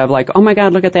thoughts of like, oh my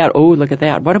God, look at that. Oh, look at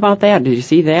that. What about that? Did you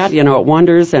see that? You know, it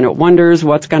wonders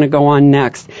what's going to go on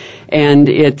next. And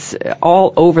it's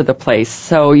all over the place.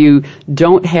 So you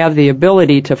don't have the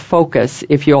ability to focus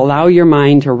if you allow your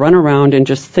mind to run around and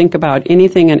just think about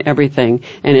anything and everything.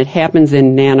 And it happens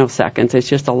in nanoseconds. It's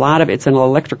just it's an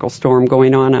electrical storm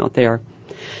going on out there.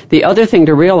 The other thing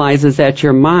to realize is that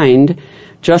your mind,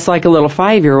 just like a little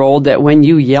 5-year-old, that when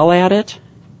you yell at it,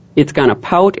 it's going to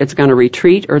pout, it's going to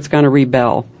retreat, or it's going to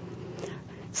rebel.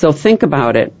 So think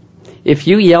about it. If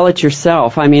you yell at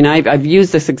yourself, I mean, I've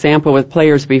used this example with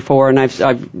players before, and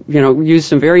I've used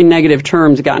some very negative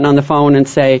terms, gotten on the phone and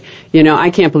say, I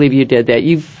can't believe you did that.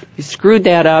 You've screwed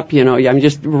that up. I'm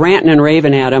just ranting and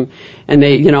raving at them, and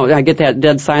I get that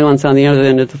dead silence on the other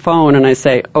end of the phone, and I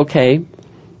say, okay.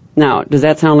 Now, does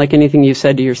that sound like anything you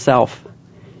said to yourself?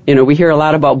 We hear a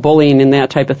lot about bullying and that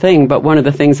type of thing, but one of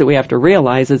the things that we have to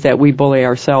realize is that we bully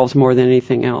ourselves more than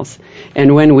anything else.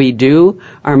 And when we do,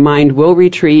 our mind will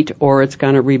retreat, or it's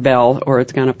going to rebel, or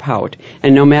it's going to pout.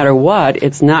 And no matter what,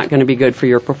 it's not going to be good for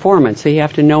your performance. So you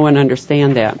have to know and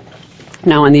understand that.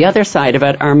 Now, on the other side of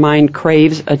it, our mind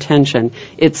craves attention.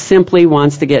 It simply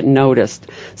wants to get noticed.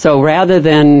 So rather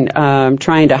than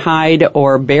trying to hide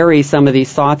or bury some of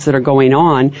these thoughts that are going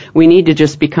on, we need to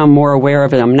just become more aware of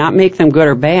them. Not make them good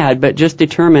or bad, but just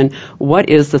determine what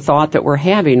is the thought that we're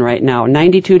having right now.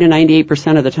 92 to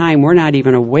 98% of the time, we're not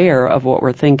even aware of what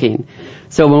we're thinking.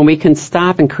 So when we can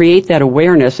stop and create that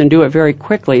awareness and do it very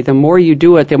quickly, the more you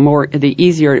do it, the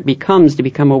easier it becomes to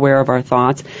become aware of our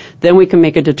thoughts. Then we can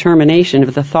make a determination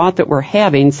if the thought that we're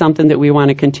having something that we want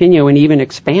to continue and even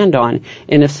expand on.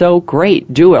 And if so,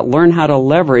 great, do it. Learn how to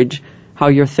leverage how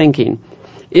you're thinking.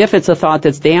 If it's a thought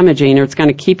that's damaging or it's going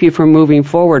to keep you from moving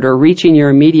forward or reaching your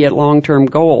immediate long-term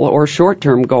goal or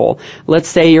short-term goal, let's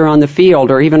say you're on the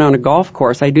field or even on a golf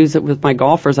course. I do it with my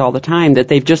golfers all the time, that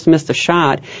they've just missed a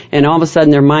shot and all of a sudden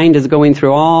their mind is going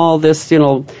through all this,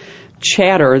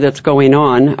 chatter that's going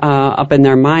on up in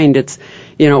their mind. It's,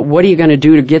 what are you going to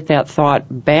do to get that thought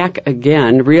back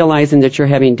again, realizing that you're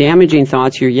having damaging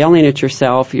thoughts, you're yelling at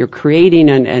yourself, you're creating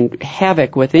and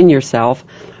havoc within yourself.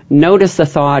 Notice the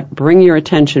thought, bring your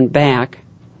attention back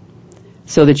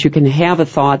so that you can have a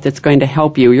thought that's going to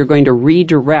help you. You're going to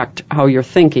redirect how you're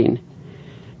thinking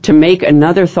to make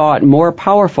another thought more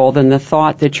powerful than the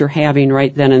thought that you're having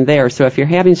right then and there. So if you're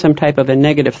having some type of a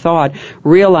negative thought,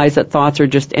 realize that thoughts are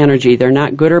just energy. They're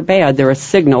not good or bad. They're a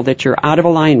signal that you're out of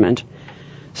alignment.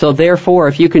 So therefore,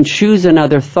 if you can choose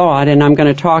another thought, and I'm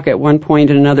going to talk at one point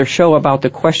in another show about the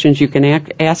questions you can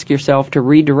ask yourself to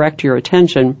redirect your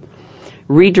attention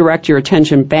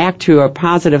back to a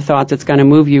positive thought that's going to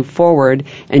move you forward,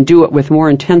 and do it with more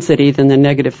intensity than the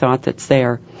negative thought that's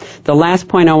there. The last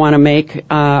point I want to make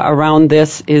around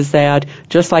this is that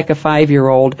just like a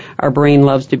 5-year-old, our brain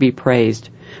loves to be praised.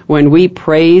 When we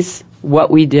praise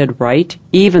what we did right,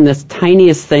 even the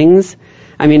tiniest things,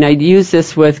 I mean, I use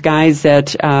this with guys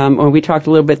that, when we talked a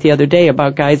little bit the other day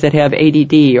about guys that have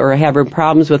ADD or have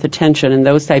problems with attention and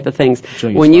those type of things.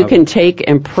 When you can take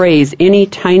and praise any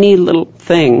tiny little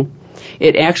thing,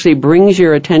 it actually brings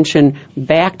your attention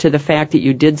back to the fact that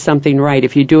you did something right.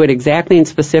 If you do it exactly and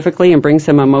specifically and bring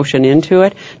some emotion into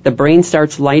it, the brain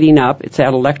starts lighting up. It's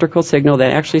that electrical signal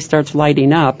that actually starts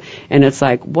lighting up, and it's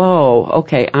like, whoa,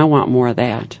 okay, I want more of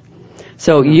that.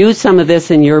 So use some of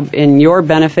this in your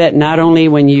benefit, not only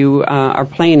when you are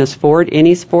playing a sport,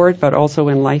 any sport, but also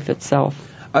in life itself.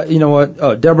 You know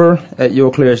what? Deborah at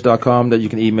yourclearage.com, that you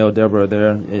can email Deborah there.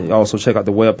 And also check out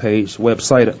the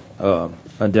website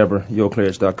on Deborah,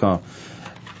 yourclearage.com.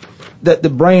 That the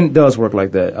brain does work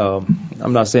like that.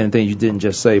 I'm not saying anything you didn't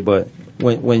just say, but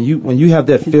when you have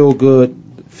that feel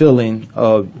good feeling,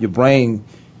 your brain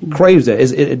craves that.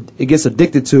 It gets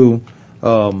addicted to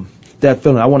that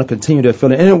feeling. I want to continue that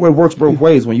feeling, and it works both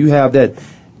ways. When you have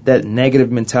that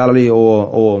negative mentality,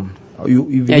 or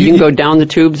you can go down the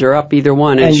tubes or up, either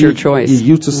one. It's your choice. You're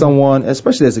used to someone,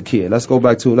 especially as a kid. Let's go to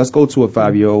a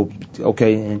 5-year-old.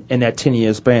 Okay, in that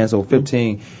 10-year span, so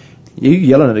 15. You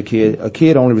yelling at a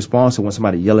kid only responds to when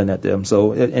somebody yelling at them.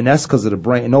 So, and that's because of the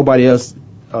brain. Nobody else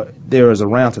there is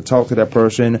around to talk to that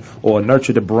person or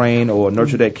nurture the brain or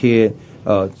nurture that kid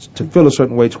to feel a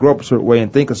certain way, to grow up a certain way,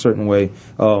 and think a certain way.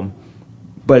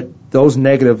 But those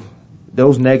negative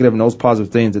and those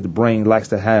positive things that the brain likes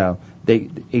to have,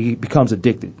 it becomes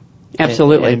addicted.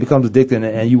 Absolutely. And it becomes addicting,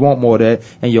 and you want more of that,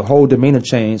 and your whole demeanor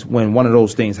changes when one of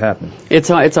those things happen. It's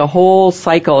a whole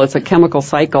cycle. It's a chemical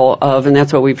cycle and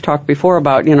that's what we've talked before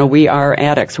about, we are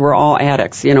addicts. We're all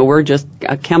addicts. We're just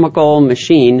a chemical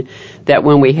machine that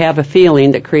when we have a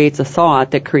feeling that creates a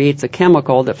thought, that creates a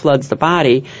chemical that floods the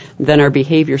body, then our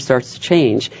behavior starts to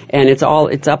change. And it's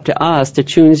up to us to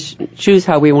choose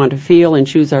how we want to feel and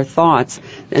choose our thoughts.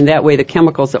 And that way the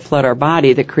chemicals that flood our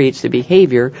body that creates the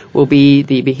behavior will be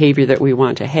the behavior that we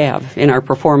want to have in our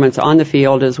performance on the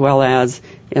field as well as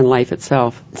in life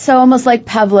itself. So almost like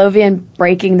Pavlovian,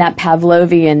 breaking that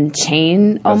Pavlovian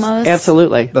chain almost?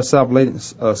 Absolutely. The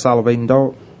salivating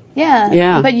dog?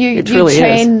 Yeah. But you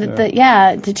train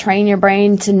to train your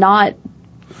brain to not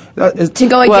to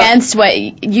go against what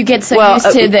you get so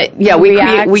used to that. Yeah,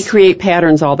 we create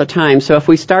patterns all the time. So if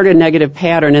we start a negative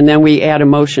pattern and then we add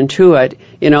emotion to it,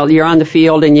 you're on the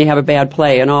field and you have a bad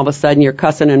play, and all of a sudden you're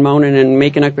cussing and moaning and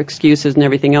making up excuses and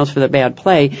everything else for the bad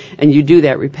play, and you do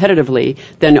that repetitively,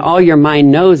 then all your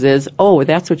mind knows is, oh,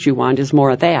 that's what you want, is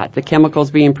more of that. The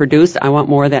chemical's being produced, I want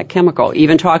more of that chemical.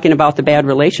 Even talking about the bad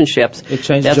relationships, it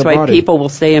changes that's your why body. People will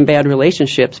stay in bad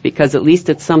relationships, because at least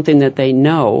it's something that they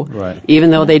know, right. Even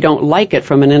though they don't like it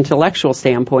from an intellectual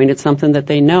standpoint, it's something that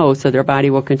they know, so their body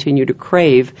will continue to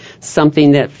crave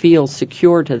something that feels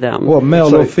secure to them. Well,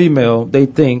 male or female, they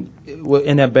think,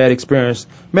 in that bad experience,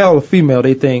 male or female,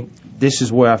 they think, this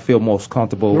is where I feel most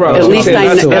comfortable. Right. At least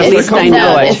I know it.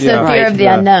 It's the fear of the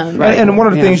unknown. Right. And one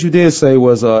of the things you did say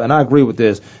was, and I agree with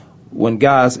this, when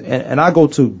guys, and I go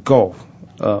to golf,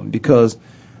 because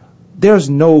there's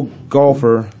no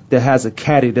golfer that has a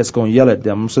caddy that's going to yell at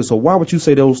them. So why would you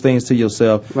say those things to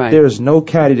yourself? Right. There is no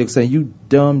caddy that's saying, you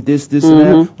dumb, this, and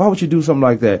that. Why would you do something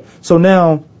like that? So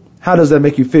now, how does that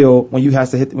make you feel when you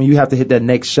have to hit that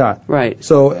next shot? Right.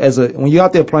 So when you're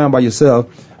out there playing by yourself,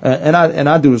 and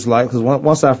I do this because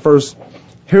once I first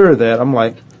hear that, I'm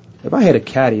like, if I had a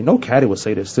caddy, no caddy would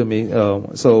say this to me.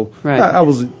 Right. I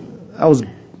was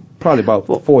probably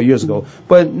about 4 years ago.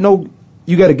 But no,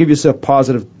 you got to give yourself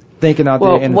positive thinking out there.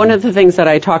 Well, one of the things that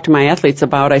I talk to my athletes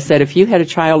about, I said, if you had a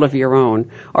child of your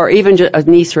own, or even just a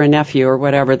niece or a nephew or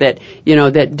whatever that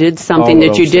that did something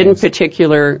that you didn't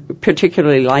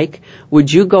particularly like,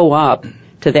 would you go up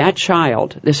to that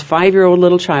child, this 5-year-old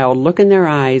little child, look in their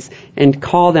eyes and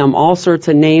call them all sorts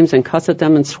of names and cuss at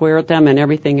them and swear at them and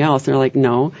everything else? And they're like,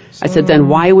 no. I said, then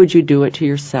why would you do it to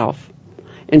yourself?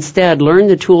 Instead, learn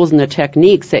the tools and the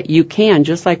techniques that you can,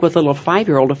 just like with a little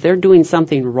 5-year-old, if they're doing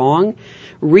something wrong,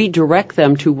 redirect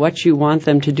them to what you want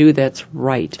them to do that's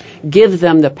right. Give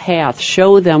them the path.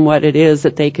 Show them what it is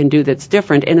that they can do that's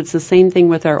different. And it's the same thing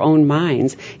with our own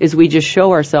minds, is we just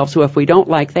show ourselves, so if we don't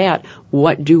like that,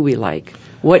 what do we like?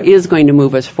 What is going to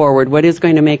move us forward? What is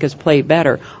going to make us play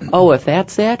better? Oh, if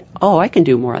that's it, I can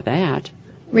do more of that.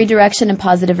 Redirection and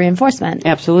positive reinforcement.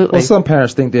 Absolutely. Well, some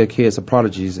parents think their kids are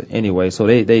prodigies anyway, so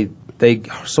they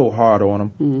are so hard on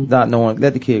them, not knowing.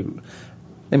 Let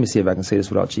me see if I can say this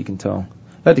without cheeking tone.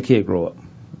 Let the kid grow up.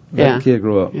 Let the kid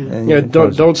grow up. Yeah,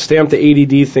 don't stamp the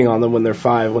ADD thing on them when they're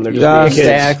 5, when they're just kids.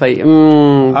 Exactly.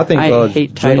 I think I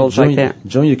hate titles like that.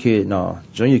 Junior kid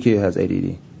has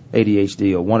ADD.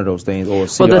 ADHD or one of those things, or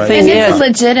CRAZY. Well, the thing is,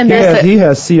 legitimate. He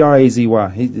has CRAZY.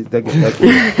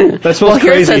 That spells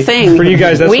here's crazy. the thing. For you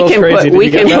guys, that spells crazy.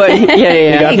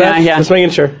 Yeah.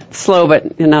 Slow,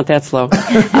 but not that slow.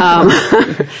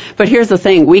 But here's the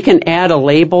thing. We can add a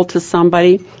label to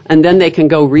somebody, and then they can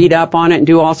go read up on it and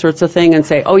do all sorts of things and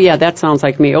say, oh, yeah, that sounds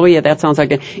like me. Oh, yeah, that sounds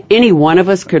like it. Any one of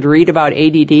us could read about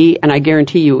ADD, and I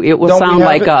guarantee you it will sound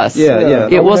like us. Yeah.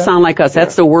 It will sound like us.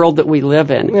 That's the world that we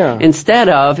live in. Yeah. Instead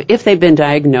of, if they've been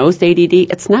diagnosed ADD,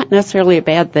 it's not necessarily a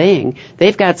bad thing.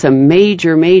 They've got some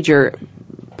major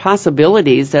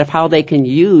possibilities of how they can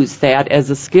use that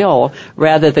as a skill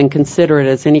rather than consider it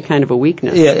as any kind of a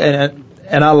weakness. Yeah,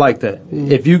 and I like that.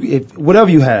 If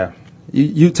whatever you have,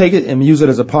 you take it and use it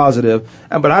as a positive.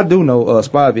 But I do know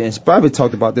Spivey, and Spivey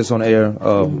talked about this on air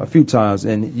a few times,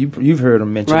 and you've heard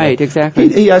him mention right, that. Exactly.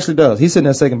 He actually does. He's sitting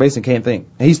at second base and can't think.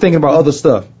 And he's thinking about other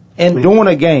stuff. And during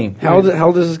a game. How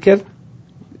old is this kid?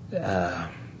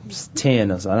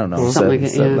 10 or so, I don't know. Something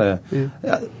like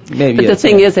that, maybe. But the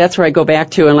thing is, that's where I go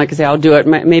back to, and like I say, I'll do it,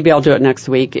 maybe I'll do it next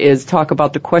week, is talk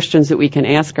about the questions that we can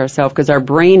ask ourselves, because our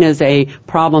brain is a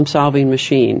problem-solving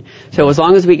machine. So as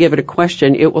long as we give it a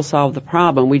question, it will solve the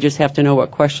problem. We just have to know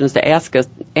what questions to ask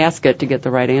it to get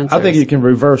the right answers. I think you can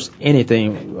reverse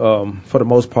anything for the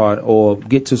most part, or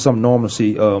get to some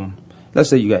normalcy. Let's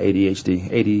say you got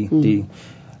ADD.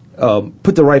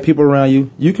 Put the right people around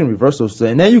you, you can reverse those things.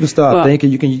 And then you can start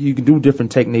thinking, you can do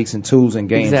different techniques and tools and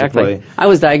games to play. I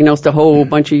was diagnosed a whole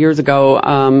bunch of years ago.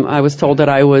 I was told that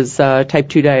I was type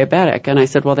 2 diabetic, and I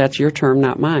said, well, that's your term,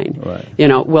 not mine.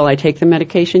 Right. Will I take the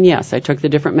medication? Yes. I took the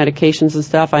different medications and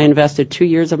stuff. I invested 2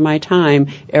 years of my time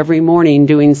every morning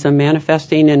doing some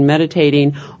manifesting and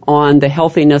meditating on the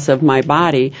healthiness of my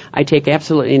body. I take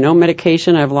absolutely no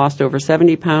medication. I've lost over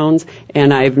 70 pounds,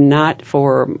 and I've not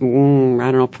for,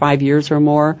 5 years or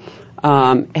more,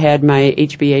 had my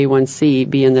HbA1c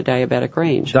be in the diabetic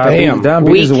range.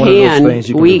 Diabetes is one of those things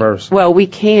you can reverse. Well, we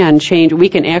can change. We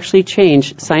can actually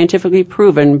change, scientifically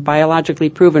proven, biologically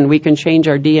proven, we can change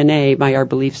our DNA by our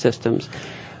belief systems.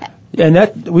 And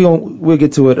that, we'll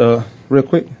get to it real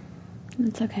quick.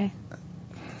 It's okay.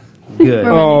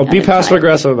 Good. Be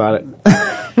passive-aggressive about it.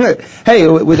 Hey,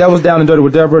 that was Down and Dirty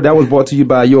with Deborah. That was brought to you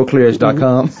by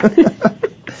YourClearage.com.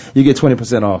 You get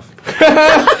 20% off.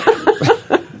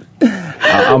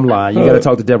 I'm lying. You got to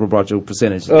talk to Deborah about your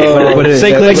percentage. But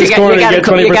you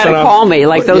got to call me,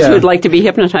 like those who'd like to be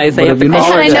hypnotized. They have to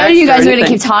call. I know you guys were going to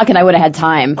keep talking. I would have had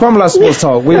time. Kwamie Sports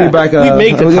Talk. We'll be back. We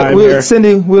make the time here.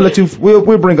 Cindy, we'll let you.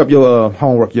 We'll bring up your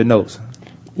homework, your notes.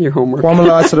 Your homework. Kwamie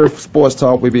Lassiter Sports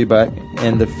Talk. We'll be back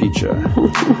in the future.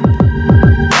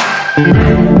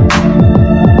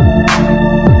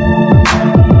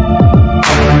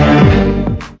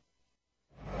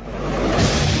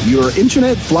 Your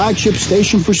internet flagship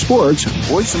station for sports,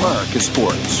 Voice America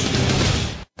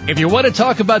Sports. If you want to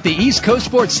talk about the East Coast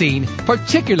sports scene,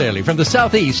 particularly from the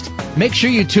Southeast, make sure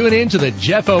you tune in to the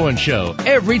Jeff Owens Show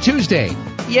every Tuesday.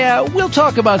 Yeah, we'll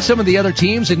talk about some of the other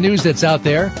teams and news that's out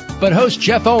there, but host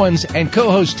Jeff Owens and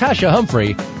co-host Tasha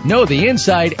Humphrey know the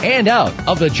inside and out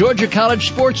of the Georgia College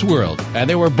sports world, and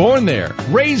they were born there,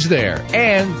 raised there,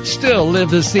 and still live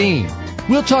the scene.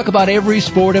 We'll talk about every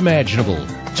sport imaginable.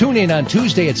 Tune in on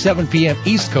Tuesday at 7 p.m.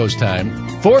 East Coast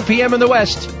time, 4 p.m. in the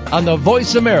West on the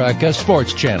Voice America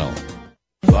Sports Channel.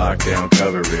 Lockdown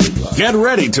coverage. Get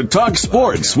ready to talk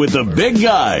sports with the big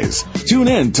guys. Tune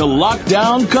in to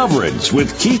Lockdown Coverage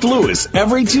with Keith Lewis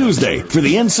every Tuesday for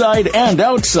the inside and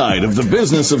outside of the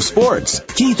business of sports.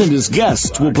 Keith and his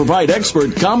guests will provide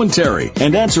expert commentary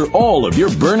and answer all of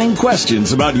your burning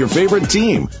questions about your favorite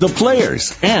team, the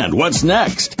players, and what's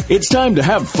next. It's time to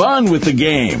have fun with the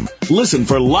game. Listen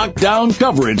for Lockdown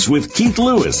Coverage with Keith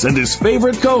Lewis and his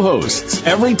favorite co-hosts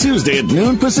every Tuesday at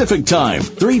noon Pacific Time,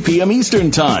 3 p.m.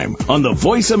 Eastern Time on the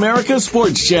Voice America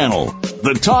Sports Channel.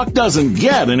 The talk doesn't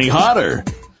get any hotter.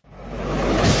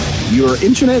 Your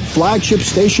internet flagship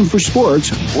station for sports,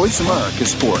 Voice America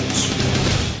Sports.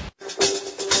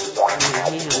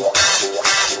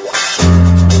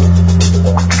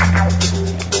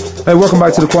 Hey, welcome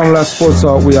back to the Kwamie Live Sports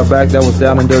Talk. We are back. That was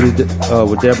Down and Dirty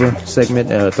with Deborah segment,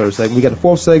 third segment. We got the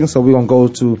fourth segment, so we're going to go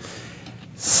to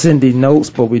Cindy Notes,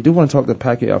 but we do want to talk the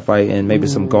Pacquiao fight and maybe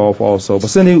some golf also. But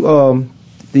Cindy,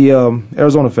 the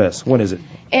Arizona Fest, when is it?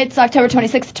 It's October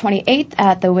 26th to 28th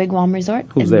at the Wigwam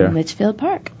Resort in there? Litchfield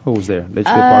Park. Who's there? Litchfield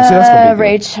Park. See, that's gonna be good.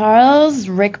 Ray Charles,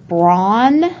 Rick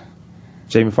Braun.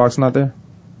 Jamie Foxx not there?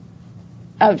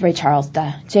 Oh, Ray Charles,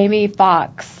 duh. Jamie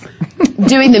Foxx.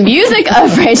 Doing the music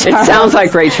of Ray Charles. It sounds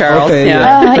like Ray Charles. Okay,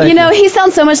 yeah. You know, he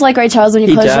sounds so much like Ray Charles when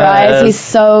you close your eyes. He's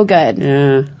so good.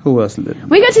 Yeah. Who else?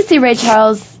 We got to see Ray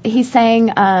Charles. He sang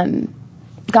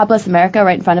God Bless America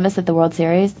right in front of us at the World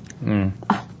Series. Oh,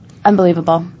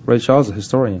 unbelievable. Ray Charles is a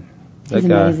historian. He's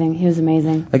amazing. He was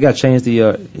amazing. That guy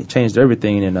changed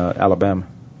everything in Alabama.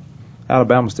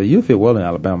 Alabama still, you feel well in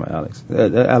Alabama, Alex.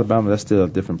 Alabama, that's still a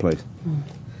different place.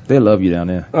 They love you down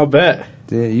there. I'll bet.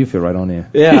 Yeah, you feel right on there.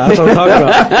 Yeah, that's what I'm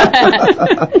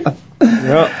talking about.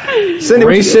 Yep. Cindy,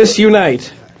 Racists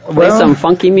unite. Play some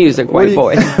funky music, white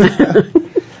boy.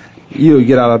 You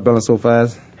get out of Alabama so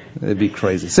fast, it'd be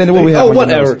crazy. Cindy, what we have on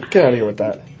whatever. your notes? Get out of here with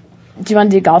that. Do you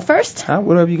want to do golf first?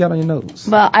 Whatever you got on your notes.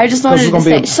 Well, I just wanted to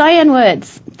say, Cheyenne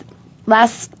Woods,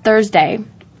 last Thursday,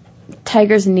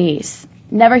 Tiger's niece.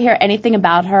 Never hear anything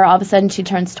about her. All of a sudden, she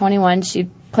turns 21. She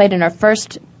played in her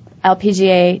first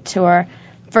LPGA tour.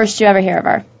 First you ever hear of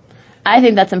her. I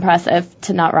think that's impressive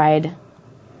to not ride.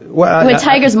 When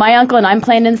Tiger's my uncle and I'm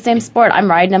playing in the same sport, I'm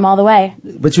riding him all the way.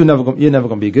 But you're never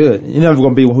gonna be good. You're never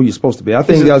gonna be who you're supposed to be. I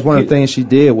think that was one of the things she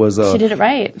did was she did it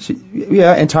right.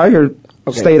 And Tiger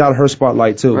stayed out of her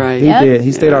spotlight too. Right. He did.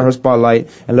 He stayed out of her spotlight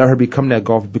and let her become that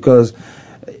golfer, because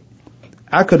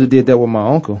I could have did that with my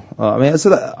uncle.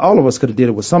 All of us could have did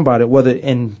it with somebody, whether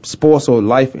in sports or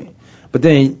life. But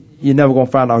then you're never going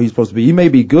to find out who you're supposed to be. You may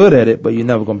be good at it, but you're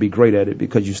never going to be great at it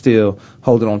because you're still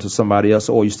holding on to somebody else,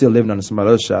 or you're still living under somebody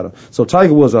else's shadow. So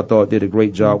Tiger Woods, I thought, did a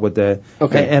great job with that.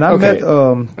 Okay. And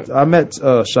I met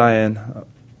Cheyenne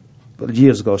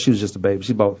years ago. She was just a baby. She's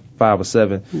about 5 or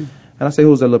 7. And I said,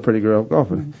 "Who's that little pretty girl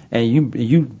golfer?" And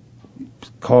you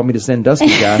called me the Sandusky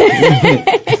guy.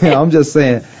 I'm just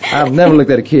saying, I've never looked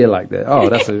at a kid like that. Oh,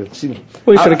 that's a.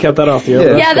 We should have kept that off the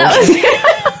air. Yeah, that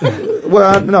was.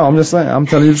 Well, no, I'm just saying. I'm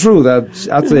telling you the truth.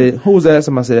 I said, "Who's that?"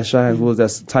 Somebody said, "That's Cheyenne Woods.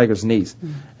 That's Tiger's niece."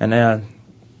 And now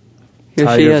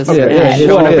here she is. She's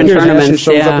showing up in tournaments.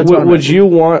 Would you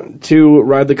want to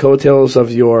ride the coattails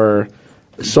of your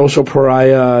social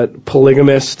pariah,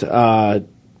 polygamist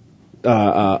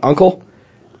uncle?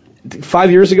 5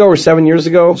 years ago or 7 years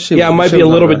ago? It might be a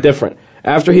little bit different.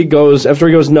 After he goes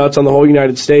nuts on the whole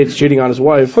United States, cheating on his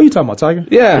wife. Who are you talking about, Tiger?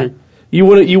 Yeah. You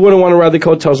wouldn't want to ride the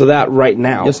coattails of that right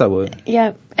now. Yes, I would.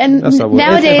 Yeah, and yes, I would.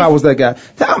 nowadays, if I was that guy,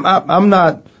 I'm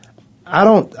not. I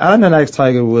didn't ask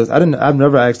Tiger Woods. I've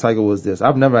never asked Tiger Woods this.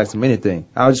 I've never asked him anything.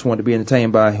 I just wanted to be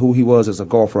entertained by who he was as a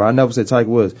golfer. I never said, "Tiger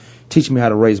Woods, teach me how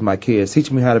to raise my kids. Teach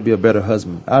me how to be a better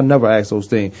husband." I never asked those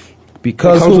things.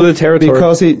 Because it comes with the territory.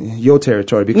 Because your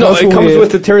territory. Because no, it comes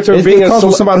with the territory of being it comes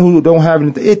from somebody who don't have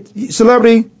anything.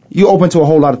 Celebrity, you open to a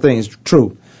whole lot of things.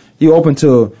 True. You open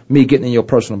to me getting in your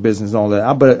personal business and all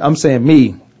that. But I'm saying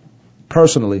me,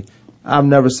 personally, I've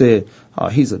never said, "Oh,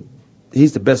 he's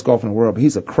the best golfer in the world," but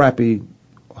he's a crappy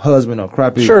husband or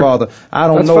crappy father. I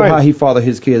don't know how he fathered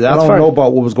his kids. I don't know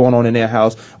about what was going on in their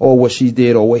house or what she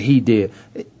did or what he did.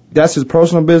 That's his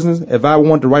personal business. If I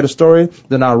want to write a story,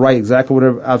 then I'll write exactly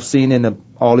whatever I've seen in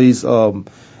all these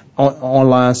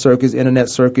online circuits, internet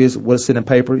circuits, what's in the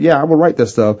paper. Yeah, I will write that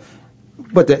stuff.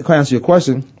 But to answer your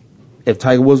question, if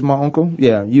Tiger was my uncle,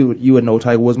 yeah, you would know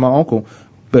Tiger was my uncle.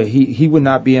 But he would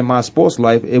not be in my sports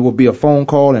life. It would be a phone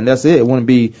call, and that's it. It wouldn't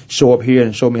be show up here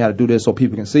and show me how to do this so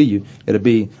people can see you. It'll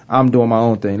be, I'm doing my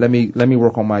own thing. Let me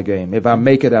work on my game. If I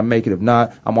make it, I make it. If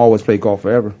not, I'm always play golf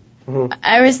forever.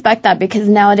 I respect that, because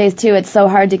nowadays too, it's so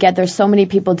hard to get. There's so many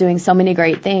people doing so many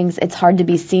great things. It's hard to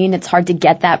be seen. It's hard to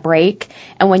get that break.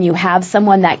 And when you have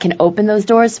someone that can open those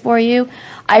doors for you,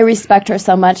 I respect her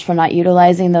so much for not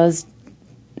utilizing those.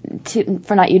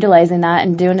 For not utilizing that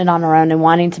and doing it on her own and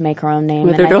wanting to make her own name.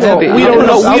 We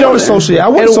don't associate. I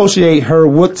wouldn't associate her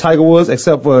with Tiger Woods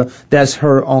except for that's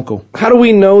her uncle. How do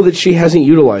we know that she hasn't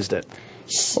utilized it?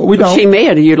 We don't. She may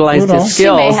have utilized his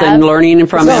skills and learning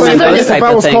from him and those type of things. If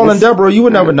I was calling Deborah, you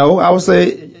would never know. I would say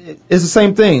it's the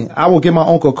same thing. I will give my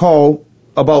uncle a call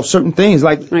about certain things.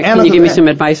 Like, right, can you give me some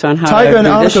advice on how Tiger to do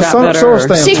and this shot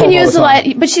better? She can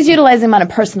utilize, but she's utilizing them on a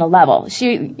personal level.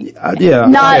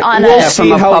 Not on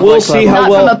from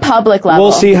a public level.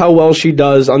 We'll see how well she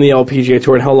does on the LPGA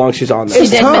Tour and how long she's on there.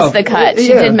 She did miss the cut. She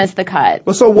did miss the cut.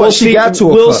 Well, so we'll see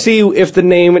if the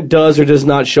name does or does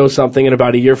not show something in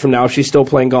about a year from now if she's still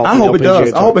playing golf. I hope it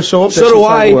does. I hope it shows up. So do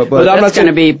I. But I'm not going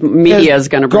to be media is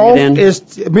going to bring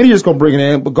it in. Media is going to bring it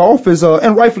in, but golf is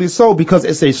and rightfully so because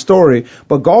it's a story.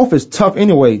 But golf is tough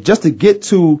anyway. Just to get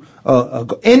to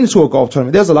into a golf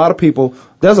tournament, there's a lot of people.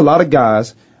 There's a lot of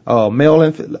guys.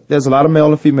 There's a lot of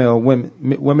male and female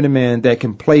women and men that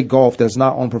can play golf that's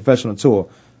not on professional tour.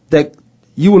 That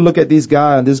you would look at this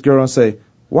guy and this girl and say,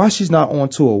 why she's not on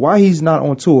tour? Why he's not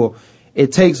on tour?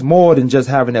 It takes more than just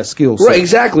having that skill set. Right,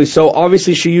 exactly. So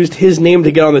obviously she used his name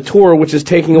to get on the tour, which is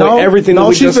taking away everything that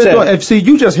we just said. See,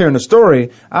 you just hearing the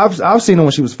story. I've seen her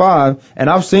when she was 5, and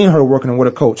I've seen her working with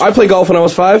a coach. I played golf when I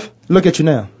was 5. Look at you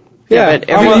now. Yeah, but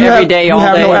every day, all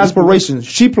day. You have no aspirations.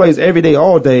 She plays every day,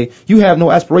 all day. You have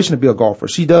no aspiration to be a golfer.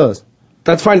 She does.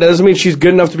 That's fine. That doesn't mean she's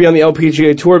good enough to be on the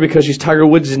LPGA Tour because she's Tiger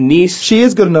Woods' niece. She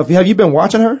is good enough. Have you been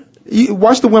watching her?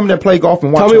 Watch the women that play golf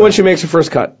and watch her. Tell me when she makes her first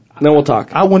cut. Then we'll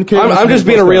talk. I wouldn't care. I'm just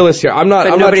being a realist here. I'm not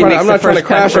trying to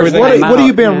crash everything. What are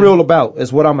you being real about?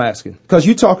 Is what I'm asking. Because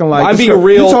you talking like I'm being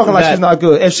real. You talking like she's not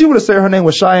good. If she would have said her name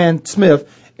was Cheyenne Smith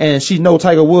and she know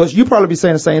Tiger Woods, you'd probably be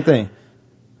saying the same thing.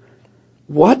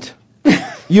 What?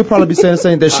 You'd probably be saying the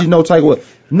same that she know Tiger Woods.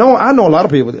 No, I know a lot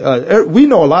of people. We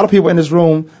know a lot of people in this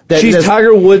room that she's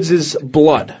Tiger Woods'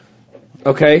 blood.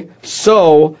 Okay,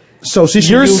 so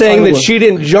you're saying that she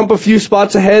didn't jump a few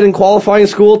spots ahead in qualifying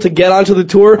school to get onto the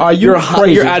tour? Are you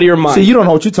crazy? You're out of your mind. See, you don't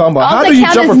know what you're talking about. How do you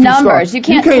jump a few spots? You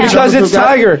can't count. Because it's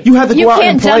Tiger. You have to go out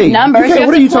and play. You can't jump numbers.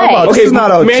 What are you talking about? Okay,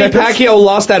 Manny Pacquiao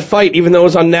lost that fight even though it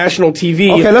was on national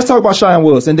TV. Okay, let's talk about Cheyenne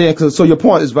Woods, and then so your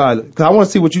point is valid. Because I want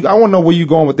to see I want to know where you're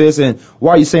going with this and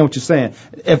why you're saying what you're saying.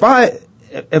 If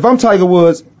I'm Tiger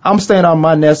Woods, I'm staying on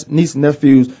my niece and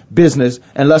nephew's business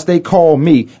unless they call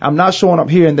me. I'm not showing up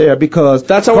here and there because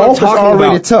that's what I'm talking golf is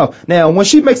already about. Tough. Now, when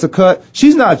she makes a cut,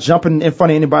 she's not jumping in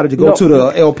front of anybody to go to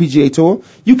the LPGA Tour.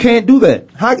 You can't do that.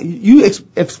 How you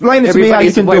explain it to me how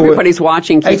you can do it? Everybody's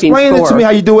watching, keeping Explain score. it to me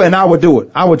how you do it, and I would do it.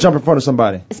 I would jump in front of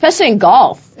somebody. Especially in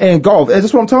golf. In golf,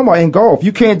 that's what I'm talking about. In golf,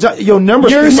 you can't your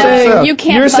numbers. You're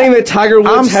saying that Tiger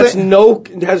Woods has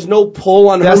no pull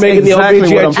on her making the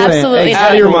LPGA Tour. Absolutely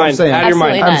out of your mind. Out of your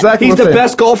mind. Exactly. He's the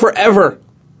best golfer ever.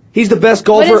 He's the best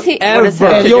golfer ever. But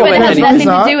it has nothing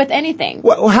to do with anything.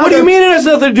 What do you mean it has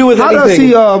nothing to do with anything? How does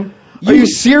he? Are you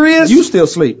serious? You still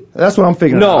sleep. That's what I'm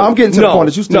figuring. No, I'm getting to the point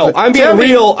that you still sleep. I'm being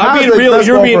real. I'm being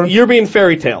real. You're being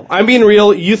fairy tale. I'm being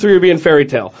real. You three are being fairy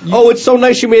tale. It's so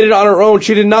nice she made it on her own.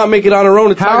 She did not make it on her own.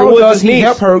 It's Tiger Woods' does he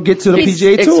help her get to the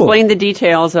PGA Tour? Explain the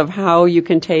details of how you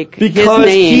can take his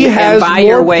name and buy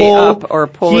your way up or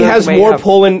pull He has way more up.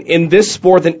 pull in this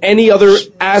sport than any other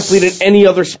athlete in any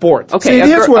other sport. Okay,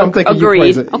 here's where I'm thinking.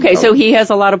 Agreed. Okay, so he has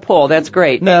a lot of pull. That's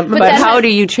great. Now, but how do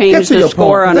you change the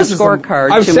score on a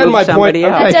scorecard to move somebody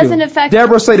up? That doesn't affect.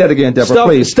 Deborah, say that again, Deborah,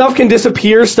 please. Stuff can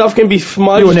disappear. Stuff can be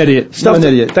smudged. You're an idiot. You're an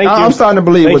idiot. Thank you. I'm starting to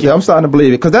believe it. I'm starting to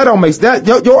believe it because that don't make that.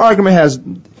 Your argument has.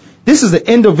 This is an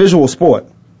individual sport.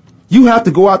 You have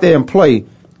to go out there and play.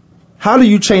 How do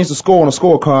you change the score on a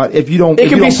scorecard if you don't? It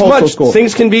can be smudged. Score?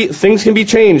 Things can be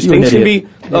changed. Things can be.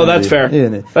 Oh, that's fair.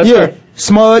 That's fair.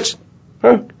 Smudged.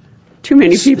 Huh? Too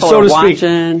many people are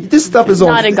watching. This stuff is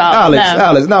not in golf.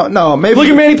 Alex, no. Maybe look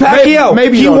at Manny Pacquiao.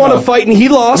 Maybe he won a fight and he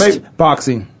lost.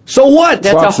 Boxing. So what?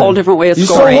 That's a whole different way of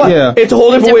scoring. So what? Yeah. It's a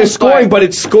whole different way of scoring, but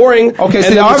it's scoring. Okay,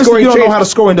 so obviously you don't know how to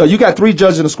score though. You got 3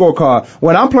 judges in the scorecard.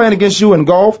 When I'm playing against you in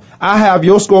golf, I have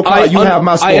your scorecard, you have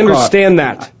my scorecard. I understand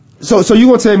that. So you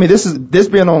gonna tell me this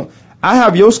being on? I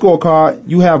have your scorecard,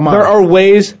 you have mine. There are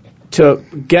ways to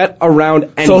get around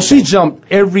anything. So she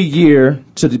jumped every year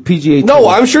to the PGA Tour. No,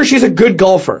 I'm sure she's a good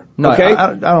golfer. No, okay?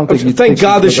 I don't think. Thank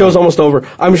God the show's almost over.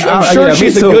 I'm sure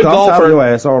she's a good golfer. Your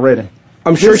ass already.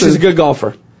 I'm sure she's a good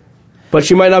golfer, but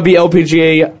she might not be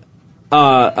LPGA,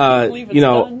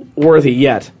 worthy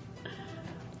yet.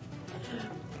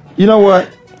 You know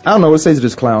what? I don't know what to say to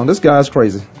this clown. This guy's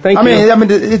crazy. Thank you. I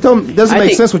mean, it doesn't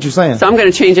make sense what you're saying. So I'm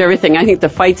going to change everything. I think the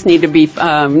fights need to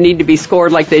be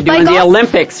scored like they do in the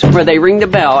Olympics, where they ring the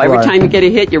bell. Every time you get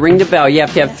a hit, you ring the bell. You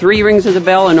have to have 3 rings of the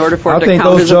bell in order for it to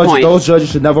count as a point. Those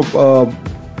judges should never.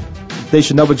 They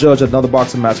should never judge another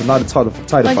boxing match, or not a title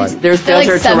fight. There's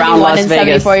deserts around Las and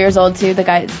Vegas. 74 years old too. The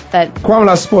guys that. Kwamie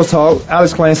Lassiter Sports Talk.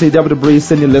 Alex Clancy, Deborah DeBree,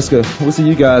 Cindy Liska. We'll see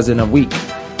you guys in a week.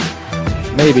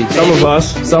 Maybe. Some of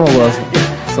us.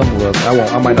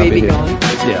 I might not be here.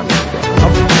 Yeah.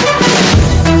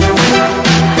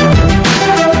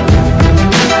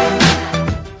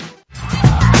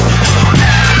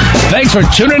 Thanks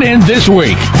for tuning in this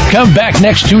week. Come back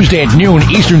next Tuesday at noon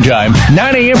Eastern Time,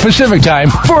 9 a.m. Pacific Time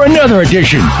for another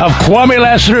edition of Kwamie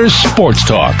Lassiter's Sports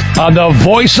Talk on the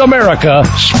Voice America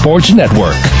Sports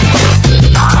Network.